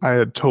 I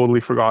had totally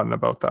forgotten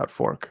about that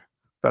fork.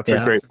 That's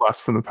a great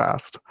blast from the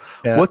past.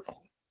 Yeah.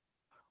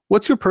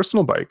 What's your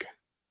personal bike?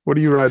 What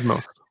do you ride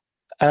most?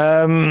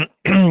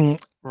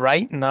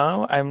 Right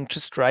now, I'm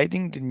just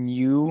riding the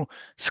new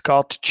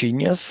Scott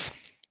Genius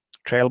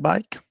trail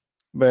bike,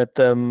 but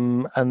for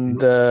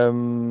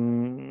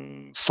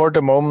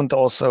the moment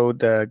also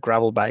the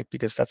gravel bike,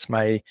 because that's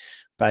my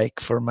bike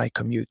for my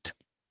commute.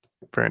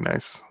 Very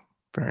nice.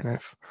 Very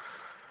nice.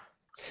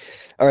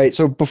 All right,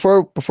 so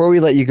before we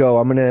let you go,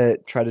 I'm gonna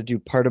try to do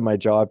part of my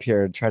job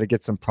here and try to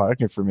get some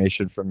product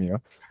information from you.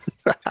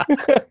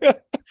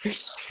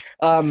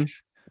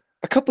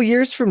 A couple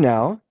years from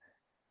now,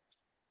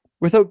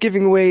 without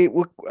giving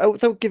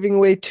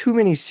away too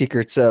many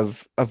secrets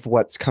of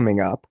what's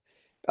coming up,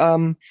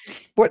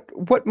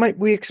 what might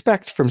we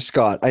expect from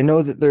Scott? I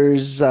know that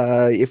there's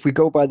if we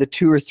go by the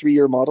 2 or 3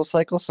 year model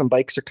cycle, some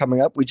bikes are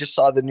coming up. We just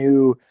saw the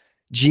new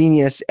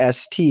Genius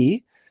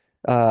ST,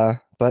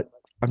 but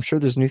I'm sure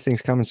there's new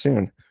things coming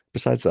soon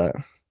besides that.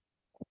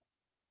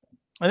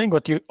 I think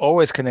what you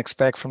always can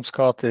expect from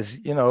Scott is,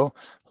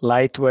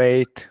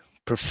 lightweight,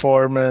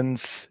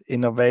 performance,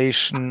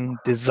 innovation,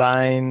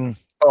 design.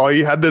 Oh,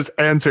 you had this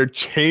answer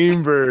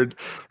chambered.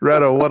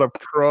 Reto, what a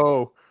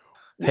pro.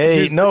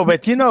 Hey, no,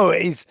 but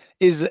is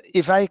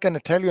if I can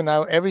tell you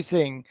now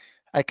everything,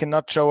 I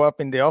cannot show up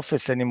in the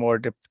office anymore.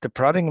 The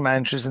product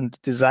managers and the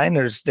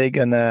designers, they're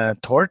gonna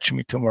torch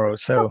me tomorrow.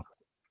 So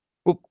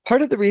well,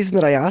 part of the reason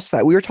that I asked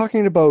that, we were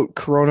talking about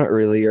Corona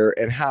earlier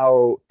and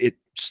how it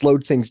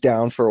slowed things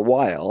down for a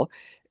while.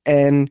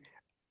 And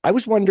I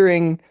was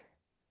wondering,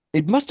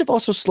 it must have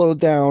also slowed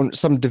down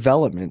some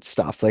development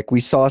stuff. Like we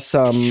saw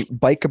some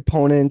bike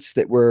components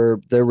that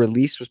their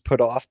release was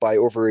put off by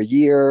over a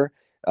year.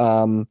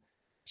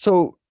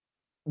 So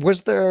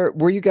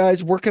were you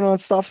guys working on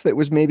stuff that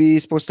was maybe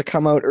supposed to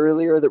come out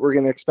earlier that we're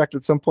going to expect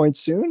at some point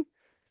soon?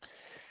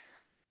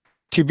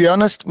 To be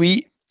honest,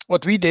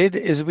 what we did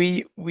is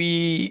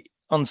we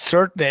on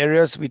certain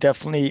areas we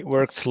definitely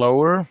worked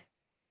slower,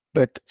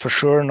 but for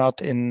sure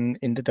not in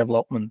the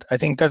development. I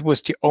think that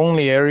was the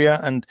only area.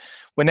 And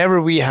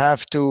whenever we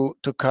have to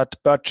cut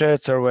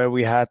budgets or where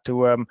we had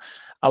to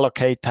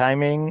allocate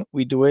timing,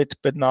 we do it,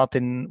 but not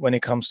when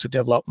it comes to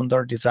development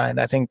or design.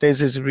 I think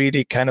this is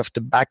really kind of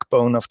the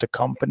backbone of the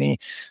company.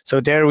 So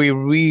there we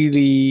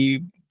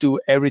really do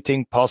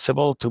everything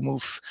possible to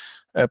move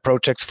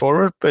projects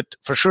forward. But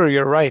for sure,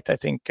 you're right. I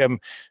think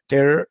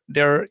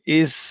there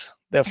is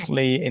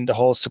definitely in the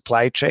whole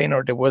supply chain,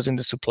 or there was in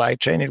the supply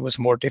chain, it was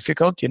more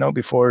difficult.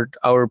 Before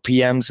our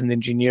PMs and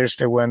engineers,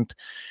 they went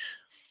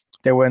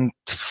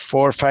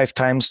 4 or 5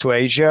 times to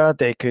Asia.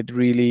 They could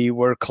really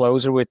work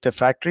closer with the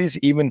factories,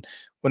 even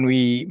when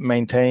we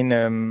maintain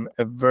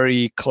a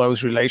very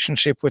close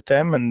relationship with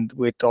them and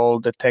with all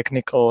the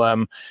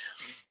technical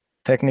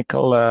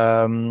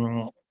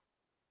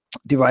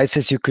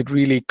devices, you could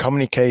really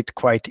communicate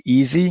quite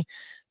easy.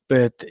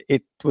 But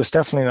it was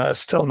definitely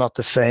still not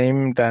the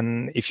same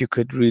than if you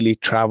could really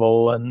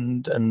travel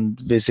and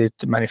visit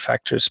the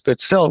manufacturers.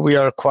 But still, we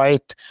are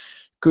quite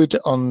good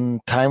on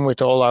time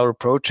with all our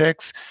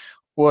projects.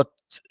 What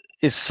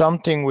is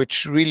something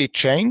which really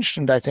changed,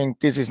 and I think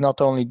this is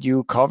not only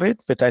due COVID,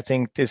 but I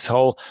think this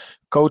whole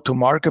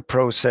go-to-market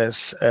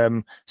process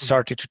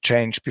started to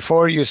change.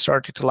 Before, you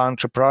started to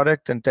launch a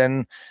product, and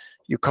then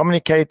you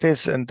communicate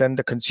this, and then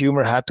the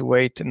consumer had to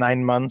wait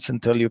 9 months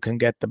until you can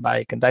get the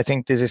bike. And I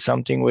think this is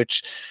something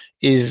which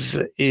is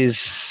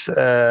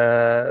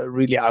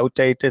really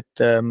outdated.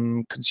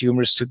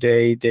 Consumers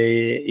today,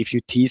 if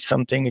you tease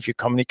something, if you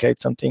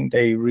communicate something,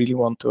 they really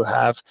want to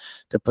have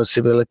the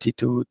possibility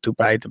to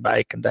buy the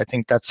bike. And I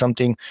think that's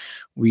something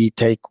we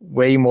take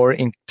way more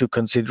into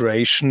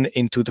consideration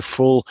into the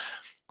full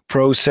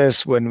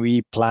process when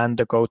we plan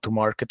the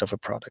go-to-market of a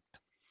product.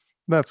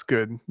 That's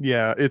good.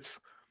 Yeah, it's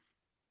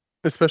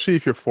especially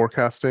if your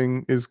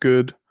forecasting is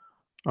good.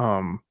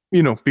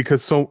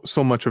 Because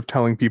so much of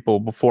telling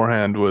people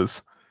beforehand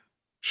was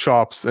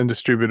shops and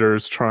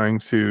distributors trying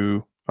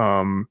to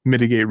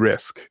mitigate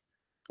risk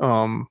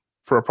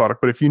for a product.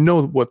 But if you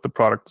know what the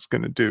product is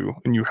going to do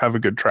and you have a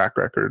good track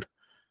record,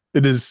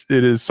 it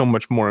is so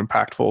much more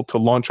impactful to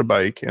launch a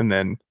bike and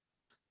then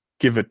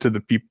give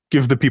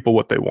the people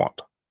what they want.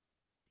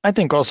 I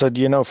think also,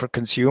 for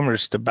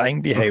consumers, the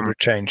buying behavior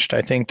changed.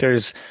 I think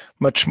there's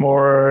much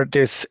more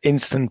this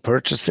instant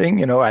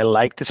purchasing. I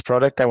like this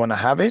product, I want to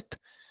have it.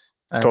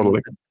 And,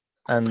 Totally.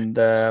 And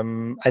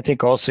I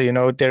think also,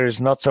 there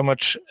is not so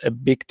much a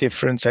big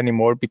difference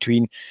anymore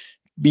between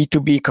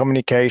B2B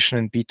communication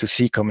and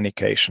B2C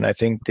communication. I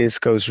think this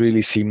goes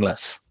really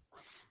seamless.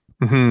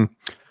 Mm-hmm.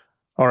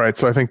 All right.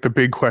 So I think the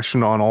big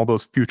question on all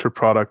those future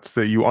products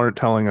that you aren't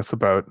telling us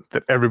about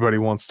that everybody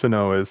wants to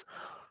know is,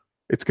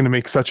 it's going to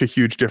make such a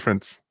huge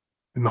difference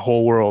in the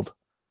whole world.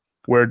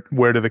 Where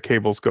do the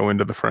cables go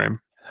into the frame?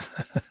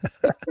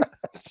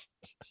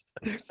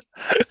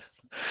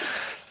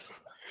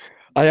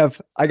 I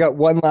got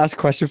one last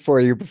question for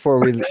you before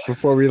we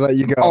let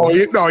you go. Oh,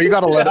 you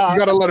gotta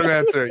let him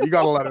answer it. You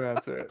gotta let him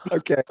answer it.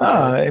 Okay.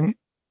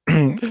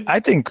 I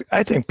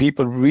think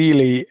people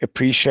really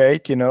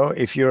appreciate,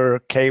 if your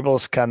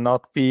cables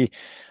cannot be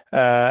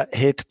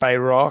hit by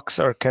rocks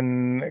or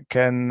can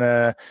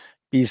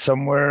be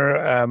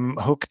somewhere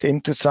hooked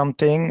into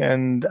something,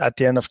 and at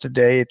the end of the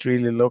day, it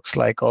really looks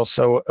like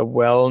also a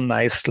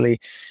nicely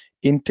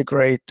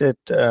integrated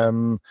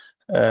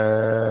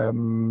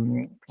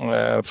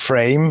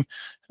frame.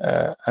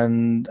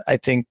 And I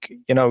think,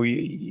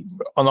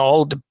 on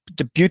all the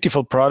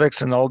beautiful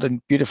products and all the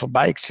beautiful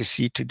bikes you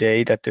see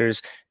today, that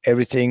there's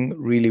everything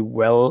really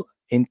well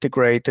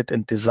integrated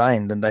and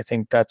designed. And I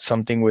think that's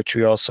something which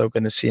we're also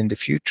going to see in the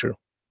future.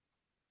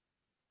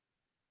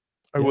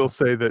 I will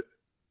say that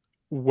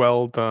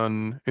well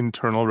done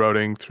internal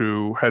routing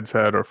through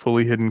headset or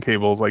fully hidden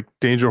cables, like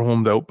Danger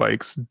Homed Out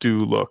bikes, do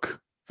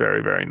look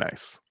very, very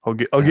nice. I'll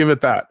give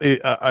it that.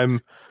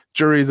 I'm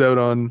jury's out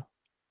on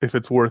if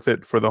it's worth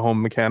it for the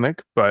home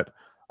mechanic, but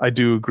I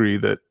do agree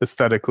that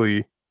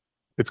aesthetically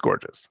it's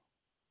gorgeous.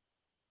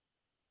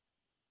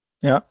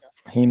 Yeah,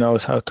 he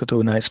knows how to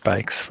do nice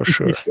bikes for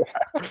sure. Yeah.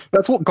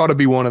 That's what got to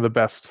be one of the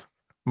best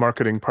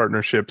marketing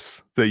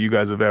partnerships that you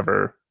guys have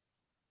ever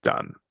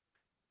done.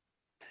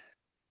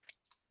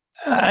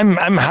 I'm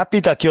happy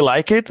that you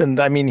like it, and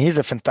I mean, he's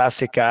a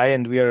fantastic guy,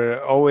 and we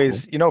are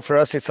always, for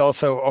us, it's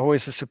also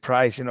always a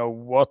surprise.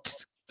 What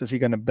is he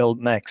going to build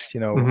next?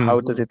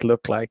 How does it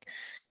look like?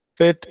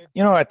 But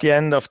at the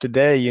end of the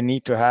day, you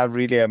need to have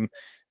really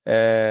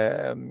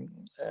a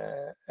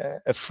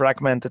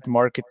fragmented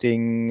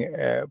marketing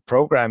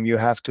program. You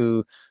have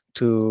to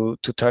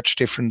touch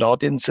different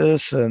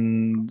audiences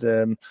and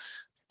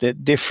the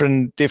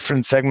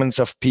different segments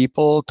of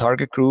people,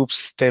 target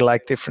groups. They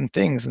like different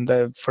things,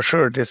 and for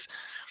sure, this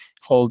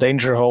whole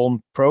Danger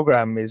Home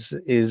program is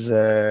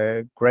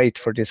great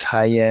for this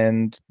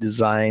high-end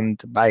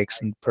designed bikes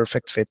and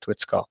perfect fit with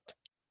Scott.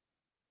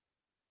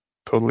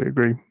 Totally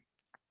agree.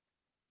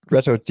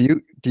 Reto,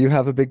 do you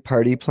have a big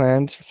party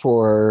planned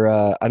for?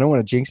 I don't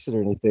want to jinx it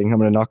or anything. I'm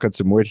going to knock on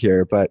some wood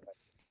here, but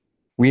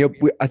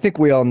I think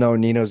we all know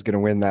Nino's going to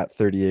win that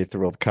 38th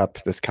World Cup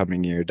this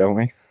coming year, don't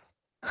we?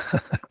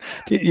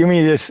 You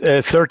mean this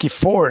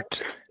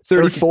 34th?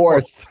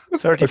 34th.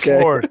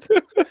 34th.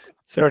 Okay.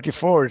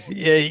 34th.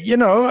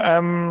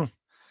 Yeah,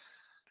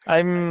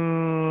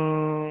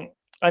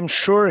 I'm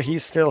sure he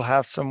still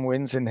has some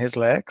wins in his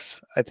legs.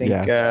 I think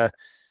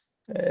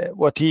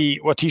what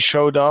he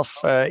showed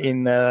off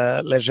in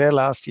Leger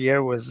last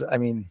year was, I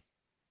mean,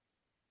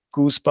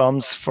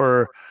 goosebumps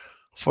for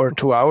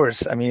 2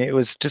 hours. I mean, it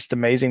was just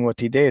amazing what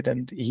he did,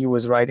 and he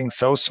was riding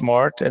so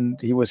smart, and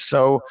he was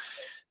so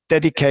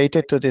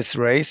dedicated to this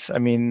race. I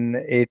mean,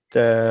 it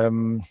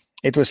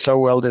was so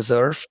well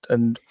deserved,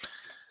 and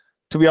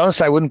to be honest,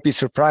 I wouldn't be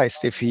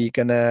surprised if he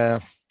gonna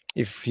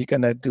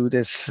do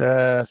this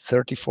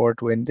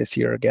 34th win this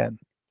year again.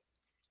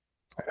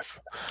 Yes.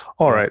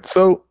 All right.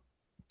 So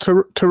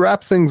to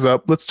wrap things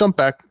up, let's jump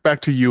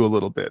back to you a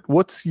little bit.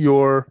 What's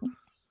your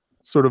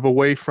sort of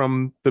away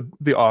from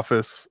the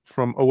office,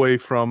 away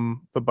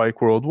from the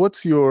bike world?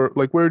 What's your,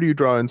 where do you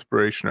draw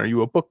inspiration? Are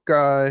you a book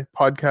guy,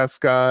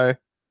 podcast guy?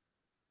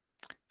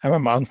 I'm a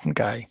mountain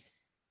guy.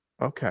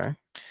 Okay.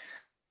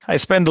 I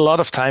spend a lot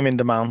of time in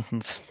the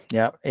mountains.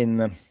 Yeah,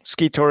 in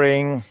ski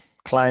touring,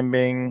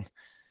 climbing,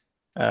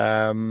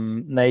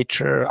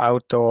 nature,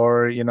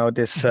 outdoor.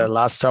 This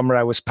last summer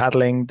I was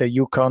paddling the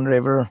Yukon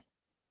River.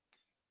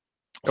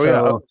 Oh yeah,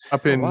 So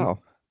up Oh, in wow.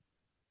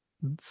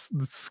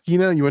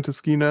 Skina. You went to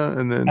Skina,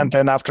 and and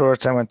then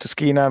afterwards I went to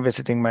Skina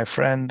visiting my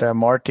friend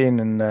Martin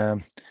in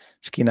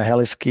Skina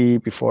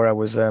Heliski before I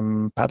was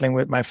paddling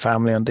with my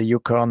family on the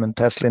Yukon and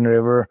Teslin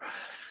River,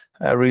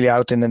 really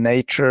out in the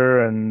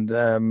nature.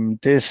 And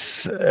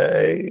this,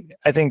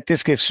 I think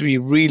this gives me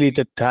really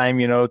the time,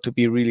 to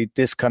be really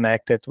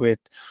disconnected with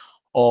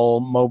all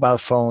mobile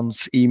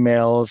phones,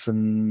 emails,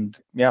 and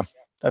yeah,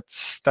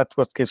 that's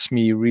what gives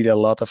me really a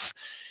lot of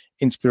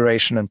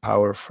inspiration and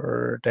power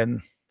for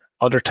then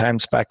other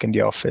times back in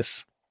the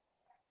office.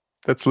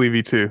 that's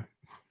Levy too.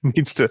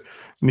 needs to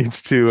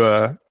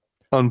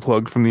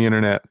unplug from the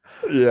internet.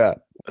 Yeah.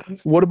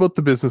 What about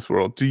the business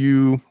world?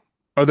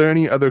 Are there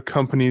any other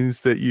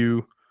companies that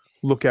you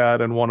look at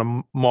and want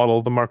to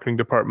model the marketing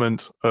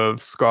department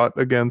of Scott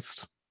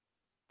against?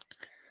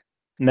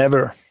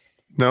 Never.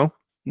 No?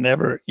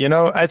 Never.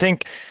 I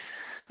think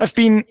I've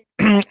been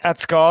at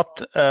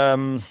Scott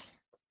in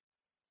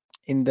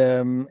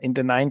the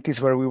 90s,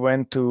 where we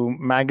went to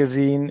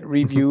magazine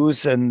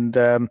reviews and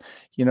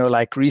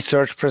like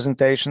research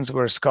presentations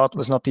where Scott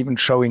was not even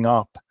showing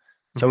up.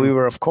 So we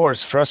were, of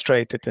course,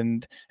 frustrated,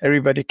 and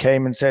everybody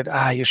came and said,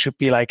 you should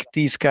be like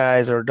these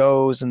guys or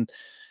those, and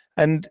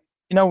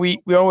we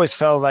always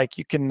felt like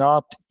you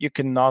cannot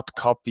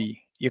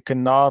copy, you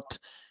cannot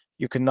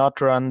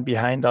run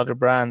behind other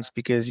brands,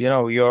 because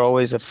you're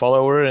always a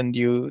follower, and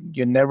you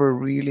never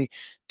really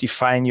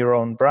define your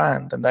own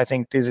brand. And I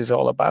think this is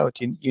all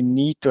about, you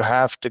need to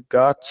have the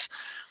guts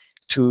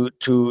to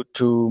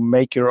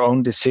make your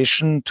own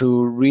decision,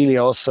 to really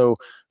also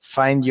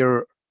find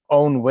your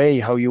own way,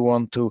 how you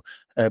want to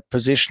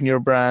position your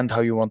brand, how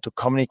you want to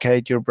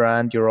communicate your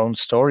brand, your own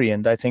story.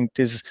 And I think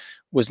this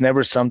was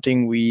never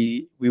something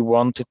we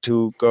wanted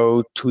to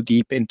go too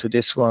deep into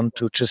this one,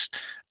 to just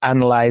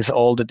analyze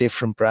all the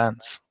different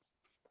brands.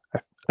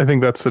 I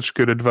think that's such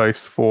good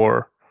advice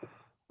for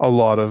a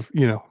lot of,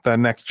 that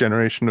next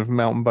generation of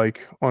mountain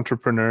bike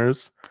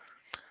entrepreneurs.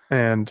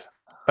 And,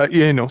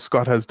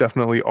 Scott has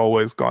definitely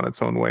always gone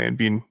its own way and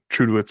been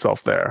true to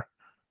itself there.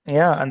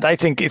 Yeah, and I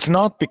think it's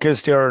not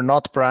because there are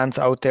not brands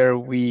out there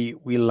we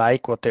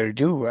like what they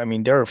do. I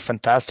mean, there are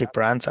fantastic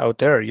brands out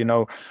there,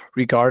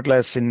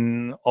 regardless,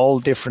 in all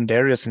different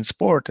areas in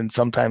sport. And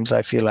sometimes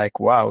I feel like,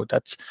 wow,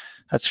 that's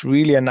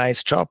really a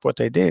nice job what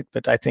they did.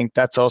 But I think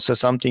that's also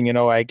something,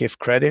 I give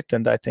credit,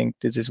 and I think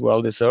this is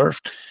well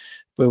deserved.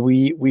 But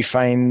we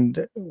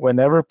find,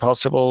 whenever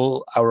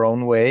possible, our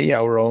own way,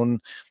 our own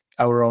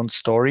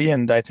story.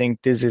 And I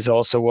think this is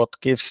also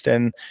what gives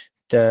then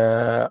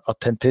the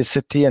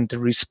authenticity and the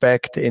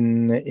respect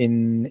in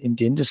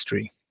the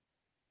industry.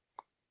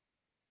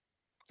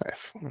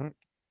 Nice.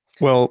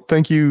 Well,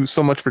 thank you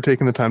so much for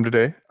taking the time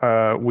today.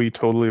 We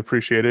totally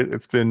appreciate it.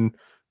 It's been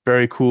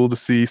very cool to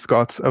see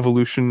Scott's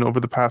evolution over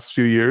the past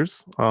few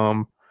years.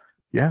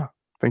 Yeah,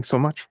 thanks so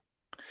much.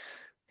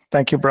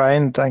 Thank you,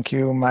 Brian. Thank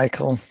you,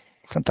 Michael.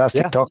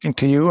 Fantastic talking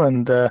to you.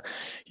 And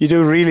you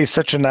do really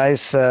such a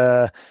nice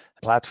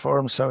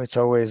platform. So it's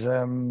always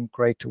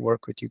great to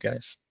work with you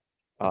guys.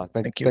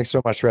 Thank you. Thanks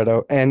so much,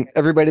 Reto. And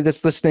everybody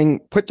that's listening,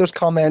 put those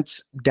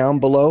comments down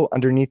below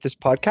underneath this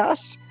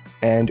podcast,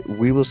 and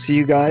we will see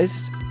you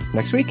guys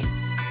next week.